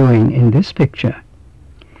youngster doing in this picture?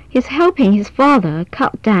 He's helping his father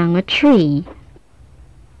cut down a tree.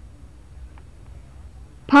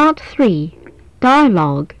 Part 3.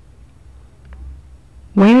 Dialogue.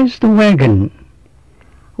 Where's the wagon?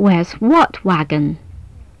 Where's what wagon?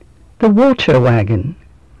 The water wagon.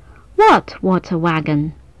 What water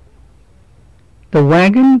wagon? The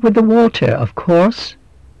wagon with the water, of course.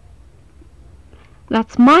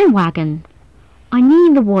 That's my wagon. I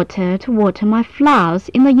need the water to water my flowers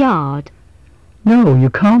in the yard. No, you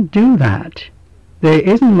can't do that. There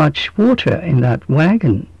isn't much water in that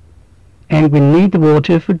wagon. And we need the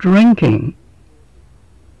water for drinking.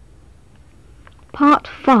 Part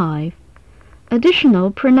 5. Additional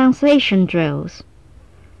pronunciation drills.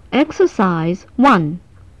 Exercise 1.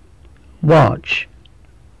 Watch.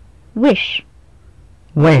 Wish.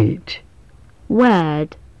 Wait.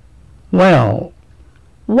 Word. Well.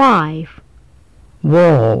 Wife.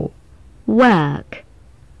 Wall. Work.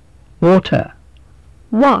 Water.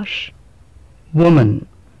 Wash. Woman.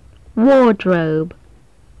 Wardrobe.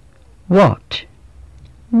 What?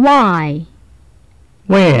 Why.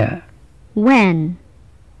 Where? When.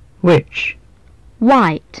 Which?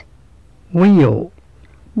 White. Wheel.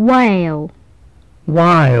 Whale.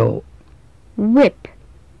 While. Whip.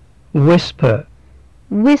 Whisper.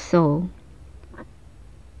 Whistle.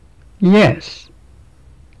 Yes.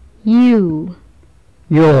 You.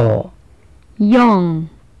 Your. Young.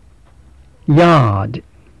 Yard.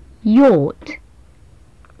 Yacht.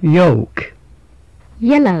 Yoke.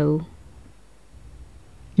 Yellow.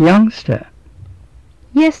 Youngster.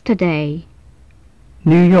 Yesterday.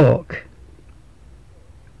 New York.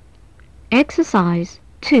 Exercise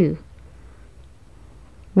 2.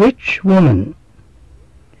 Which woman?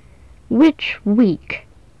 Which week?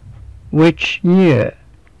 Which year?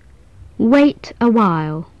 Wait a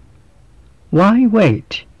while. Why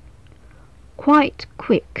wait? Quite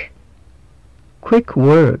quick. Quick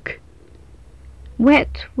work.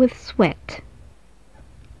 Wet with sweat.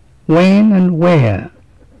 When and where?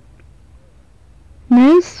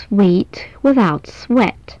 No sweet without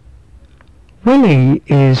sweat. Willie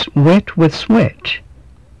is wet with sweat.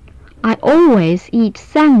 I always eat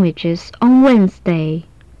sandwiches on Wednesday.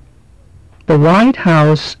 The White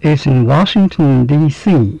House is in Washington,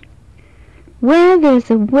 D.C. Where there's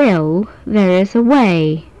a will, there is a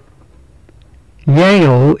way.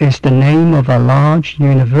 Yale is the name of a large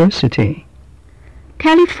university.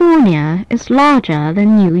 California is larger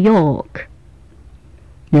than New York.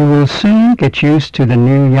 You will soon get used to the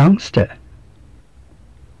new youngster.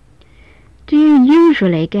 Do you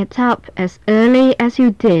usually get up as early as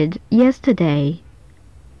you did yesterday?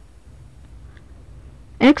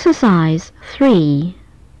 Exercise 3.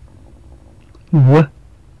 W.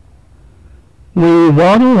 We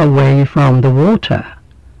waddle away from the water,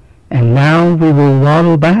 and now we will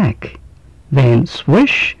waddle back. Then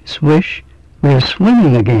swish, swish, we're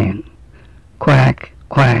swimming again. Quack,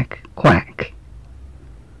 quack, quack.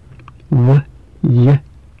 W, y.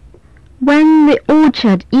 When the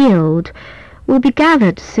orchard yield will be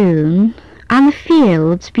gathered soon, and the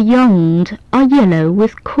fields beyond are yellow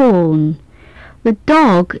with corn, the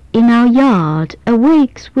dog in our yard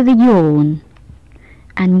awakes with a yawn,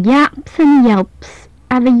 and yaps and yelps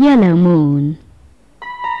at the yellow moon.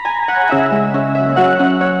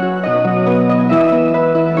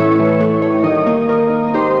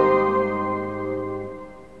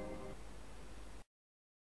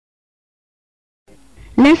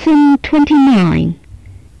 Lesson 29.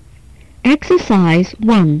 Exercise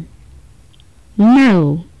 1.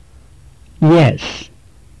 No. Yes.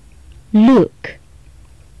 Look.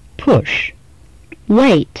 Push.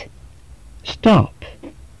 Wait. Stop.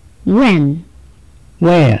 When.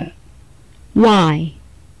 Where. Why.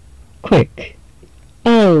 Quick.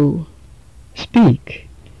 Oh. Speak.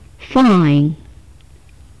 Fine.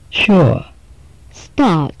 Sure.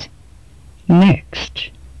 Start.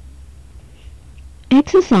 Next.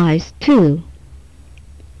 Exercise 2.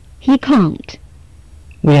 He can't.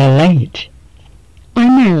 We are late. I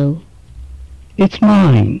know. It's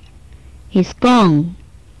mine. He's gone.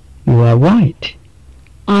 You are right.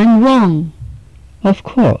 I'm wrong. Of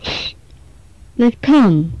course. They've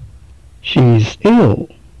come. She's ill.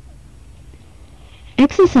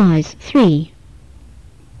 Exercise 3.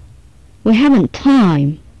 We haven't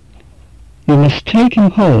time. You must take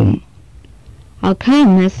him home. I'll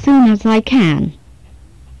come as soon as I can.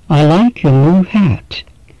 I like your new hat.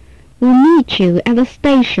 We'll meet you at the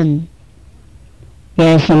station.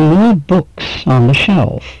 There are some more books on the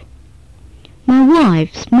shelf. My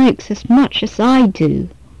wife smokes as much as I do.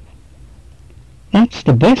 That's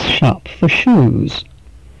the best shop for shoes.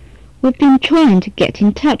 We've been trying to get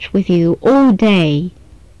in touch with you all day.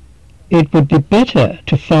 It would be better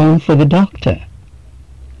to phone for the doctor.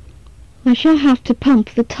 I shall have to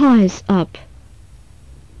pump the tires up.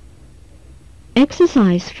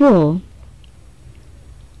 Exercise 4.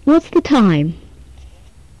 What's the time?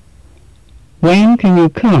 When can you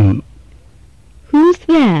come? Who's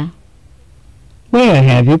there? Where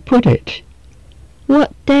have you put it?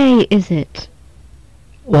 What day is it?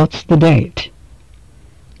 What's the date?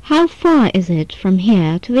 How far is it from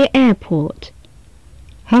here to the airport?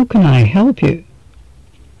 How can I help you?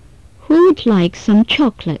 Who would like some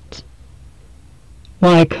chocolate?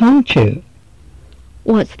 Why can't you?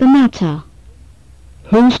 What's the matter?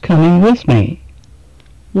 Who's coming with me?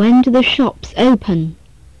 When do the shops open?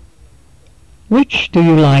 Which do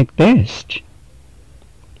you like best?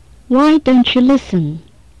 Why don't you listen?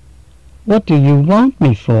 What do you want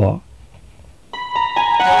me for?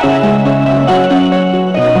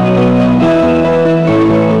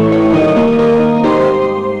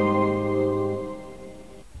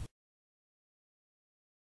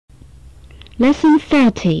 Lesson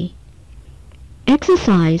 30.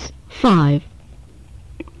 Exercise 5.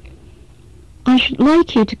 I should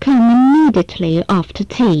like you to come immediately after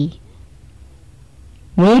tea.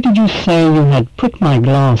 Where did you say you had put my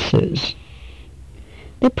glasses?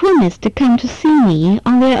 They promised to come to see me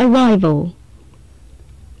on their arrival.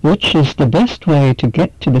 Which is the best way to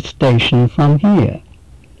get to the station from here?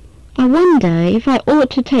 I wonder if I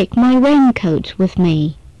ought to take my raincoat with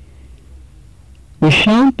me. We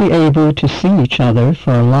shan't be able to see each other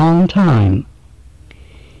for a long time.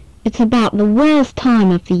 It's about the worst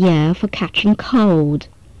time of the year for catching cold.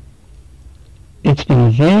 It's been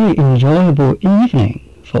a very enjoyable evening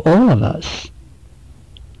for all of us.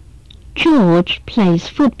 George plays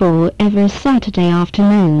football every Saturday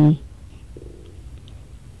afternoon.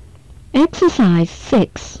 Exercise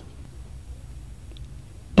 6.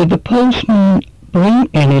 Did the postman bring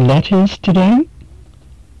any letters today?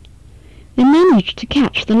 They managed to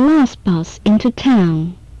catch the last bus into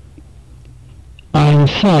town. I'm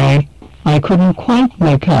sorry, I couldn't quite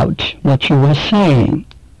make out what you were saying.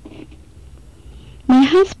 My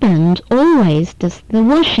husband always does the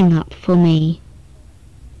washing up for me.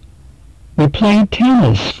 We played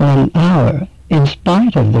tennis for an hour in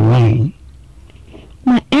spite of the rain.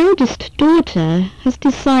 My eldest daughter has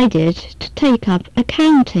decided to take up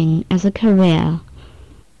accounting as a career.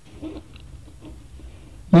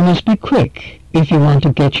 You must be quick if you want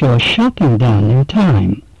to get your shopping done in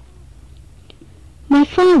time. My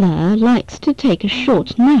father likes to take a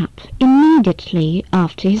short nap immediately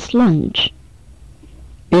after his lunch.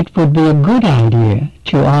 It would be a good idea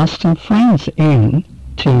to ask some friends in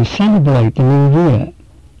to celebrate the new year.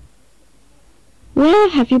 Where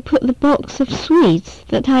have you put the box of sweets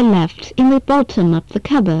that I left in the bottom of the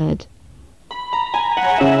cupboard?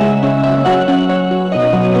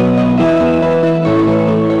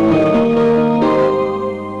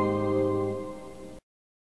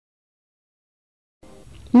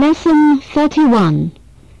 Lesson 31.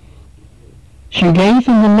 She gave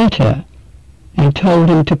him the letter and told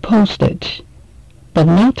him to post it, but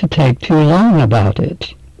not to take too long about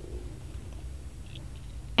it.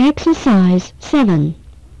 Exercise 7.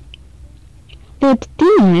 They had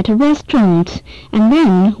dinner at a restaurant and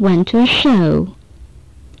then went to a show.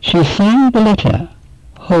 She signed the letter,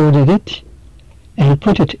 folded it, and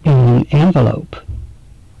put it in an envelope.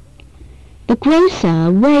 The grocer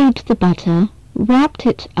weighed the butter, wrapped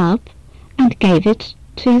it up, and gave it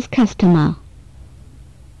to his customer.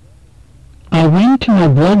 I went to my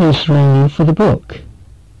brother's room for the book,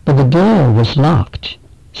 but the door was locked,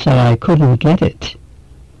 so I couldn't get it.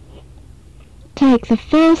 Take the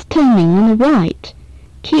first turning on the right.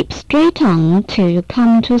 Keep straight on till you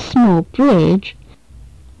come to a small bridge.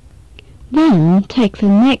 Then take the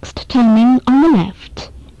next turning on the left.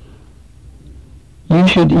 You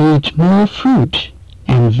should eat more fruit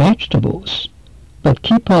and vegetables, but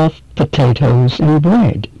keep off potatoes and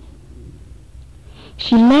bread.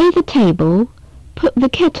 She laid the table, put the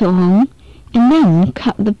kettle on, and then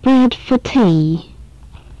cut the bread for tea.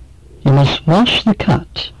 You must wash the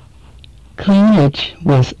cut. Clean it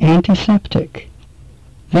with antiseptic.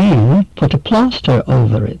 Then put a plaster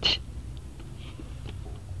over it.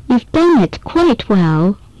 You've done it quite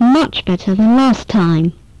well, much better than last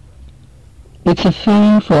time. It's a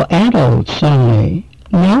film for adults only,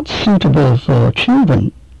 not suitable for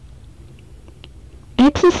children.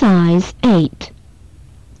 Exercise 8.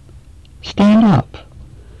 Stand up.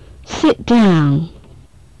 Sit down.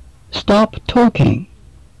 Stop talking.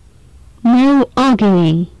 No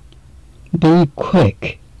arguing. Be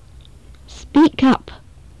quick. Speak up.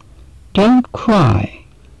 Don't cry.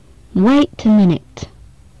 Wait a minute.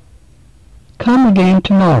 Come again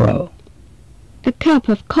tomorrow. A cup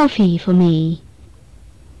of coffee for me.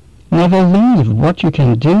 Never leave what you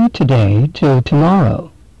can do today till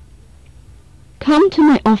tomorrow. Come to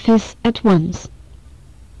my office at once.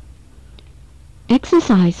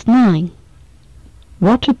 Exercise 9.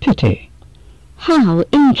 What a pity. How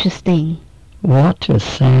interesting. What a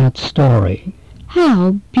sad story.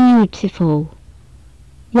 How beautiful.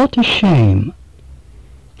 What a shame.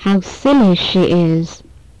 How silly she is.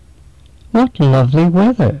 What lovely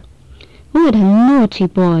weather. What a naughty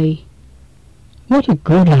boy. What a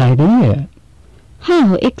good idea.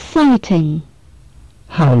 How exciting.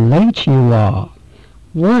 How late you are.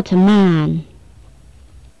 What a man.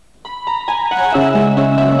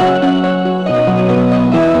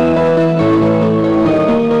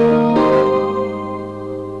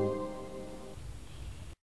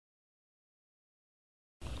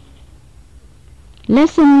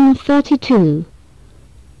 Lesson 32.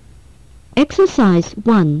 Exercise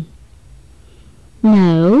 1.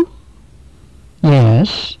 No.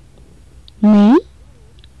 Yes. Me.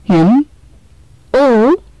 Him.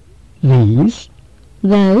 All. These.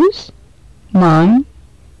 Those. Mine.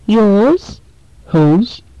 Yours.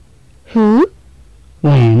 Whose. Who.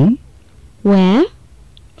 When. Where.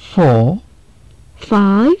 For.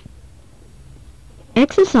 5.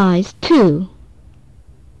 Exercise 2.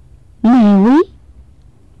 May we?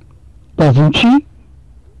 Doesn't she?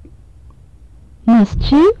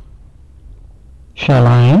 Must you? Shall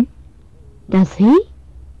I? Does he?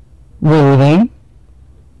 Will they?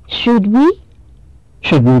 Should we?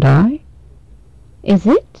 Shouldn't I? Is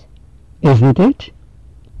it? Isn't it?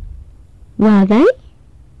 Were they?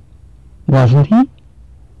 Wasn't he?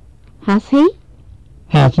 Has he?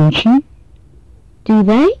 Hasn't she? Do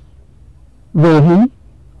they? Will he?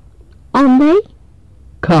 On they?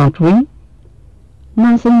 Can't we?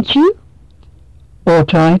 Mustn't you?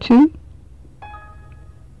 Ought I to?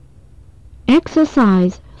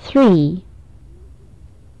 Exercise 3.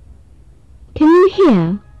 Can you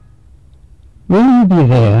hear? Will you be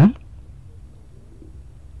there?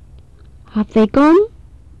 Have they gone?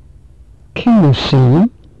 Can you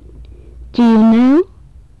see? Do you know?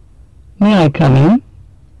 May I come in?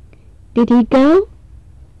 Did he go?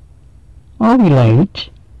 Are we late?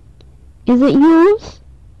 Is it yours?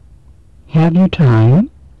 Have you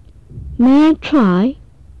time? May I try?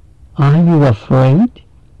 Are you afraid?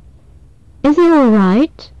 Is it all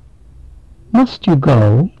right? Must you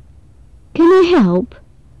go? Can I help?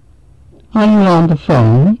 Are you on the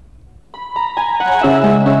phone?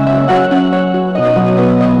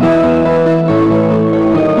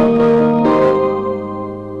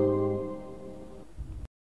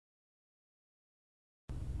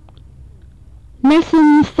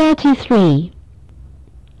 Lesson 33.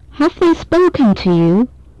 Have they spoken to you?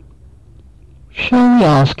 Shall we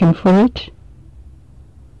ask him for it?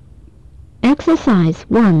 Exercise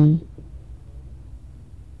 1.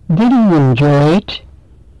 Did you enjoy it?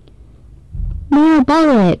 May I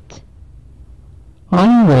borrow it? Are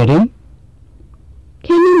you ready?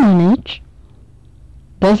 Can you manage?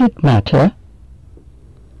 Does it matter?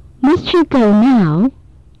 Must you go now?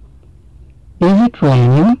 Is it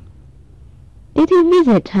raining? Did he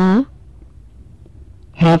visit her?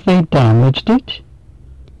 Have they damaged it?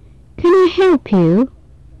 Can I help you?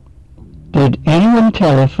 Did anyone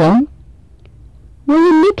telephone? Were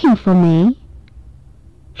you looking for me?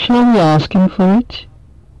 Shall we ask him for it?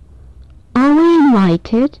 Are we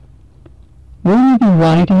invited? Will you be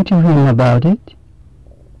writing to him about it?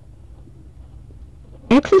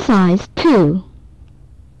 Exercise 2.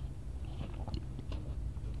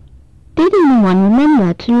 Did anyone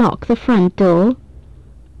remember to lock the front door?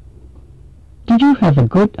 Did you have a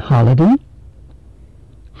good holiday?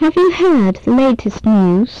 Have you heard the latest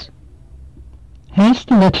news? Has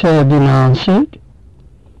the letter been answered?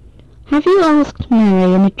 Have you asked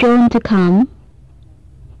Mary and John to come?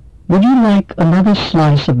 Would you like another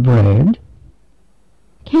slice of bread?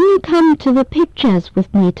 Can you come to the pictures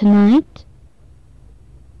with me tonight?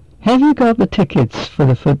 Have you got the tickets for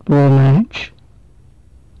the football match?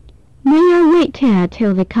 May I wait here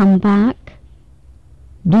till they come back?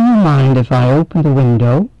 Do you mind if I open the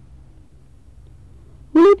window?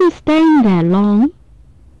 Will you be staying there long?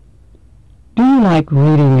 Do you like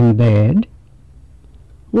reading in bed?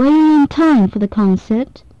 Were you in time for the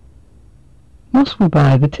concert? Must we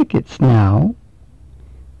buy the tickets now?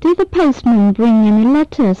 Did the postman bring any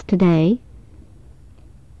letters today?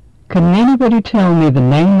 Can anybody tell me the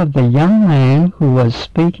name of the young man who was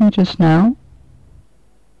speaking just now?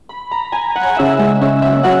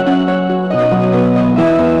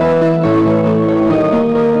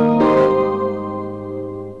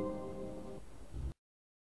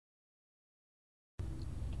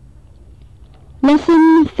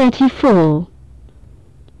 Lesson 34.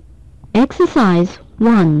 Exercise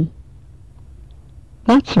 1.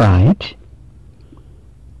 That's right.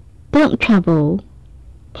 Don't trouble.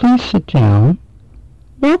 Please sit down.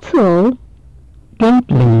 That's all. Don't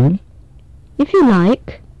leave. If you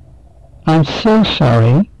like. I'm so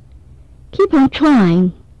sorry. Keep on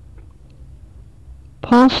trying.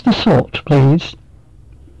 Pass the salt, please.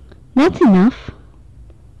 That's enough.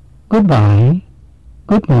 Goodbye.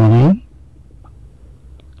 Good morning.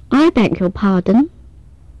 I beg your pardon.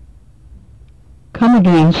 Come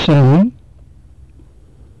again soon.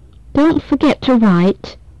 Don't forget to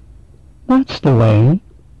write. That's the way.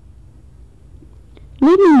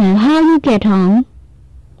 Let me know how you get on.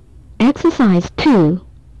 Exercise 2.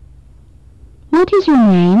 What is your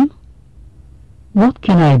name? What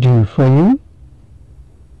can I do for you?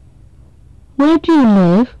 Where do you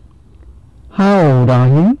live? How old are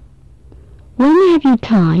you? When have you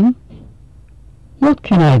time? What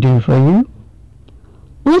can I do for you?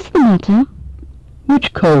 What's the matter?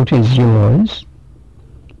 Which coat is yours?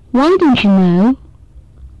 Why don't you know?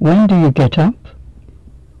 When do you get up?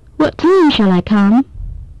 What time shall I come?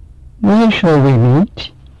 Where shall we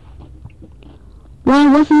meet? Why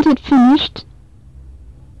wasn't it finished?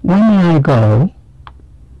 When may I go?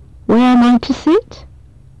 Where am I to sit?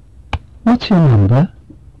 What's your number?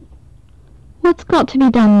 What's got to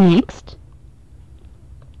be done next?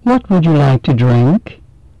 What would you like to drink?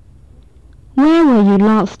 Where were you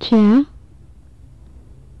last year?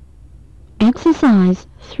 Exercise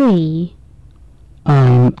 3.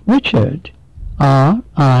 I'm Richard. R-I-C-H-A-R-D.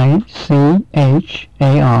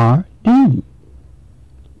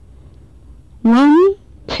 1,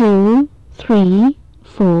 2, 3,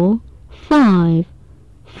 4, 5.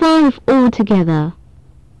 5 altogether.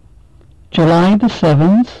 July the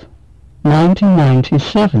 7th,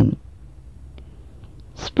 1997.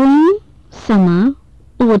 Spring, summer,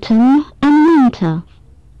 autumn and winter.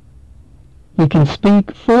 You can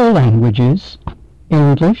speak 4 languages: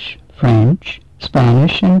 English, French,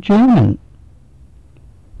 Spanish and German.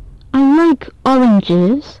 I like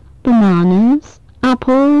oranges, bananas,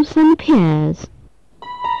 apples and pears.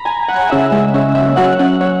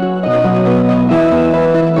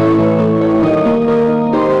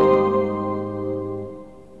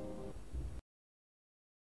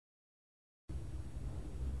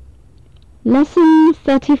 Lesson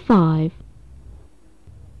 35.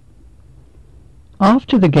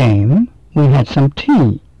 After the game, we had some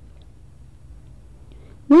tea.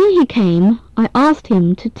 When he came, I asked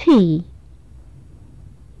him to tea.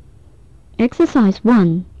 Exercise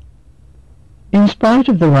 1. In spite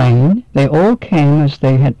of the rain, they all came as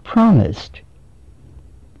they had promised.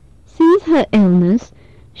 Since her illness,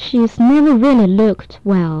 she's never really looked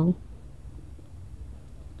well.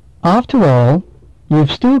 After all,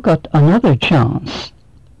 you've still got another chance.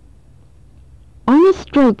 On the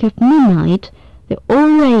stroke of midnight, they all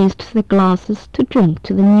raised their glasses to drink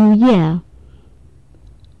to the new year.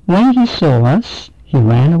 When he saw us, he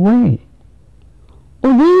ran away.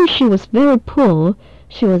 Although she was very poor,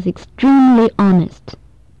 she was extremely honest.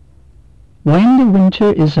 When the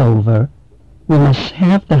winter is over, we must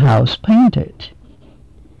have the house painted.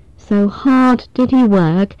 So hard did he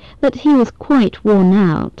work that he was quite worn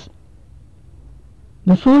out.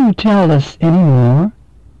 Before you tell us any more,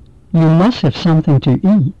 you must have something to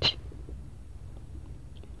eat.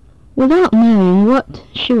 Without knowing what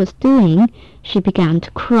she was doing, she began to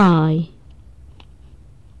cry.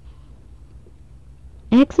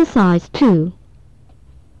 Exercise 2.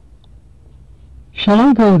 Shall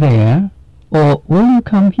I go there, or will you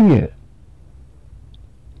come here?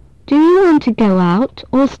 Do you want to go out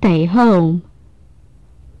or stay home?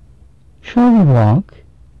 Shall we walk,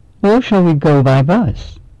 or shall we go by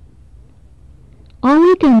bus? Are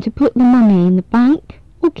we going to put the money in the bank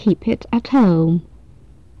or keep it at home?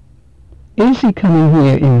 Is he coming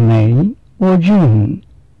here in May or June?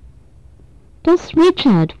 Does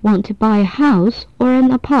Richard want to buy a house or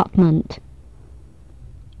an apartment?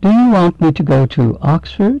 Do you want me to go to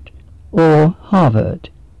Oxford or Harvard?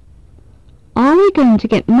 Are we going to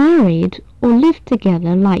get married or live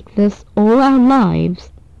together like this all our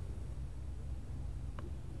lives?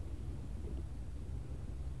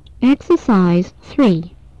 Exercise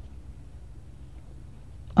 3.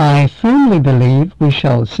 I firmly believe we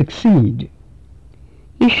shall succeed.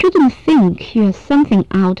 You shouldn't think you're something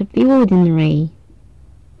out of the ordinary.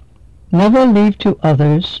 Never leave to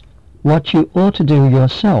others what you ought to do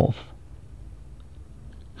yourself.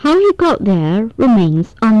 How he got there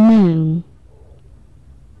remains unknown.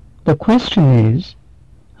 The question is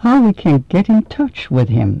how we can get in touch with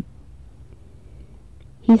him.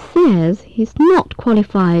 He says he's not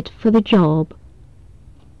qualified for the job.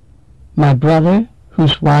 My brother,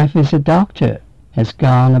 whose wife is a doctor, has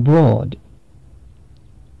gone abroad.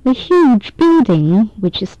 The huge building,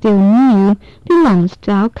 which is still new, belongs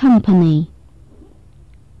to our company.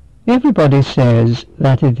 Everybody says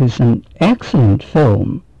that it is an excellent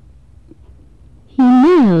film. He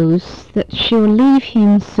knows that she'll leave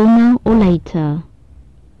him sooner or later.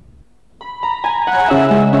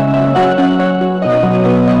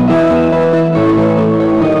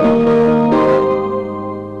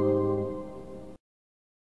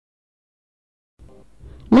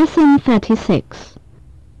 Lesson 36.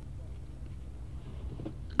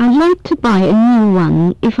 I'd like to buy a new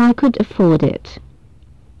one if I could afford it.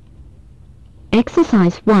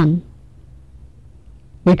 Exercise 1.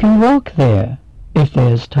 We can walk there if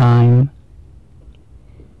there's time.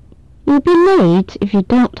 You'll be late if you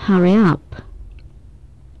don't hurry up.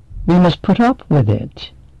 We must put up with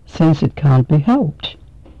it, since it can't be helped.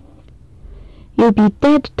 You'll be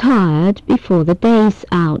dead tired before the day's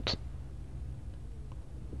out.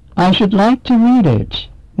 I should like to read it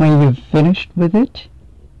when you've finished with it.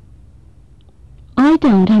 I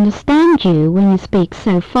don't understand you when you speak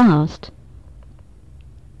so fast.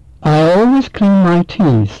 I always clean my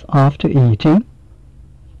teeth after eating.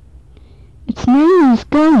 It's no use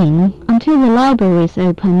going until the library is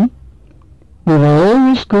open. We were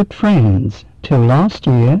always good friends till last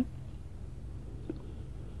year.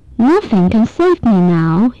 Nothing can save me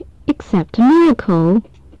now except a miracle.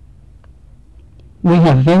 We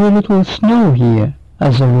have very little snow here,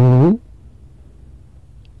 as a rule.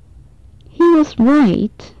 He was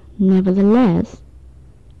right, nevertheless.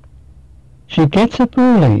 She gets up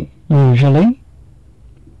early, usually.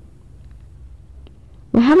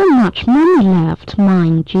 We haven't much money left,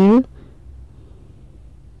 mind you.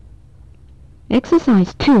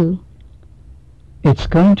 Exercise 2. It's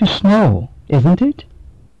going to snow, isn't it?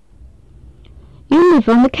 You live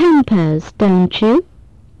on the campus, don't you?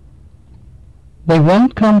 They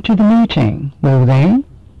won't come to the meeting, will they?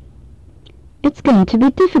 It's going to be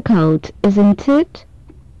difficult, isn't it?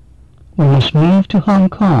 We must move to Hong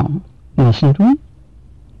Kong, mustn't we?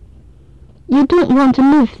 You don't want to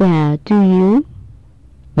live there, do you?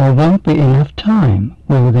 There won't be enough time,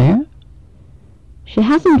 will there? She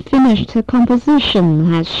hasn't finished her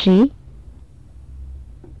composition, has she?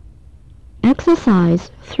 Exercise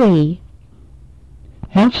 3.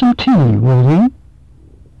 Have some tea, will you?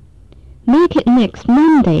 Make it next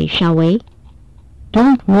Monday, shall we?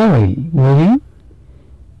 Don't worry, will you?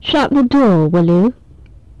 Shut the door, will you?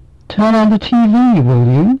 Turn on the TV, will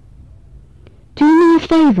you? Do me a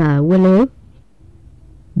favour, will you?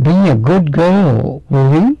 Be a good girl,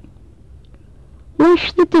 will you?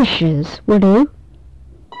 Wash the dishes, will you?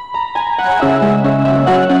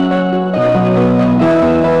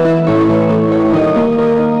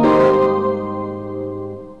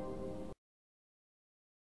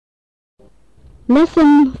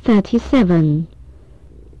 Lesson 37.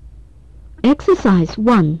 Exercise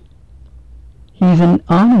 1. He's an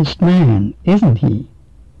honest man, isn't he?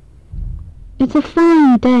 It's a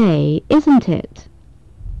fine day, isn't it?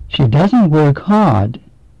 She doesn't work hard,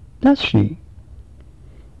 does she?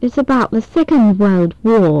 It's about the Second World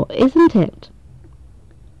War, isn't it?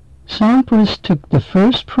 Sampras took the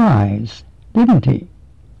first prize, didn't he?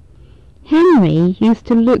 Henry used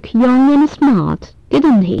to look young and smart,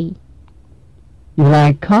 didn't he? You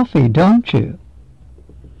like coffee, don't you?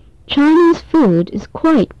 Chinese food is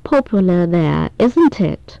quite popular there, isn't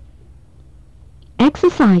it?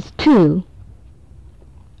 Exercise 2.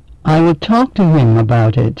 I will talk to him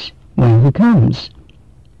about it when he comes.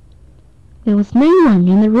 There was no one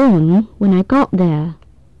in the room when I got there.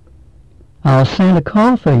 I'll send a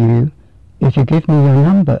call for you if you give me your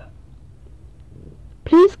number.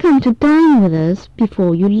 Please come to dine with us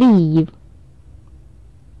before you leave.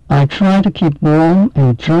 I try to keep warm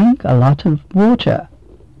and drink a lot of water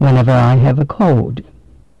whenever I have a cold.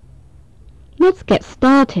 Let's get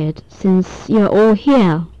started since you're all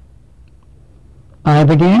here. I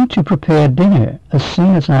began to prepare dinner as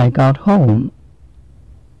soon as I got home.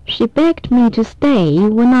 She begged me to stay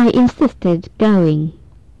when I insisted going.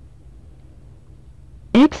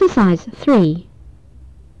 Exercise 3.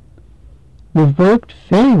 You've worked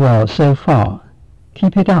very well so far.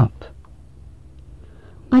 Keep it up.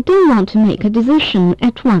 I don't want to make a decision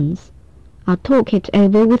at once. I'll talk it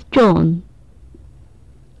over with John.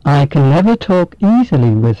 I can never talk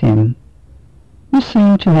easily with him. You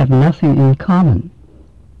seem to have nothing in common.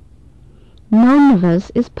 None of us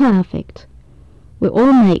is perfect. We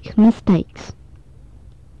all make mistakes.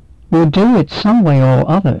 We'll do it some way or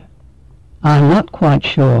other. I'm not quite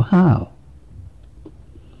sure how.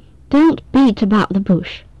 Don't beat about the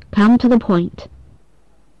bush. Come to the point.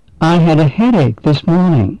 I had a headache this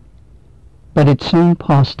morning, but it soon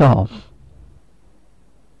passed off.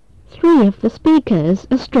 3 of the speakers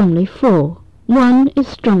are strongly for. 1 is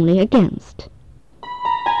strongly against.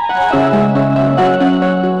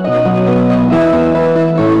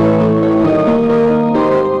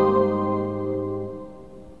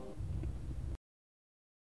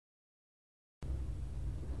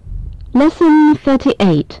 Lesson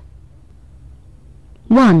 38.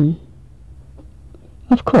 1.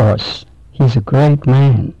 Of course, he's a great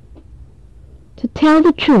man. To tell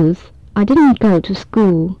the truth, I didn't go to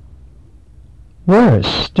school. Worse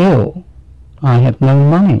still, I have no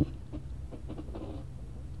money.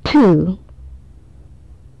 2.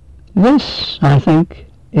 This, I think,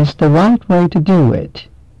 is the right way to do it.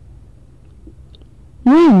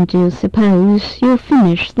 When do you suppose you'll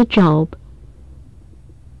finish the job?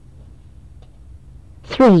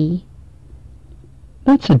 3.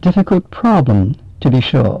 That's a difficult problem, to be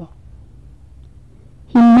sure.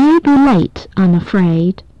 He may be late, I'm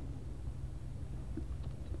afraid.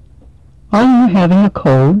 Are you having a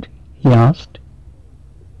cold? He asked.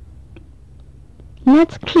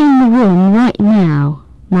 Let's clean the room right now,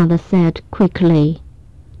 Mother said quickly.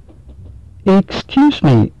 Excuse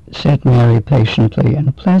me, said Mary patiently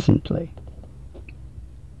and pleasantly.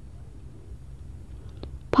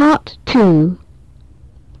 Part 2.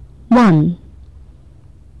 1.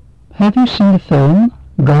 Have you seen the film,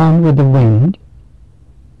 Gone with the Wind?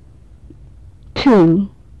 2.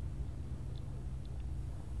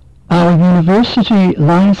 Our university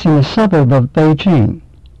lies in a suburb of Beijing,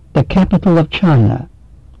 the capital of China.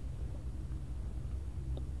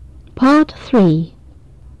 Part 3.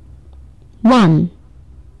 1.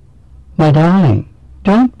 My darling,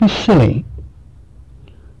 don't be silly.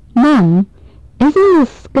 Mum, isn't this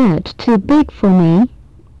skirt too big for me?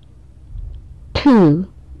 2.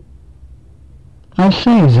 I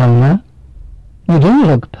say, Zona, you do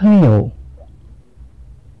look pale.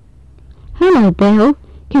 Hello, Bill.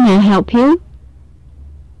 Can I help you?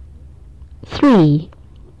 3.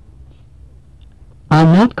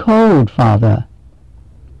 I'm not cold, Father.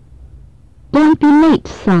 Don't be late,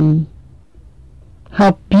 son.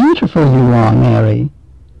 How beautiful you are, Mary.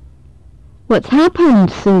 What's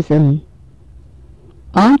happened, Susan?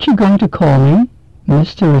 Aren't you going to call me,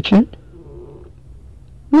 Mr. Richard?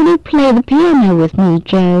 Will you play the piano with me,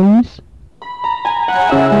 Jones?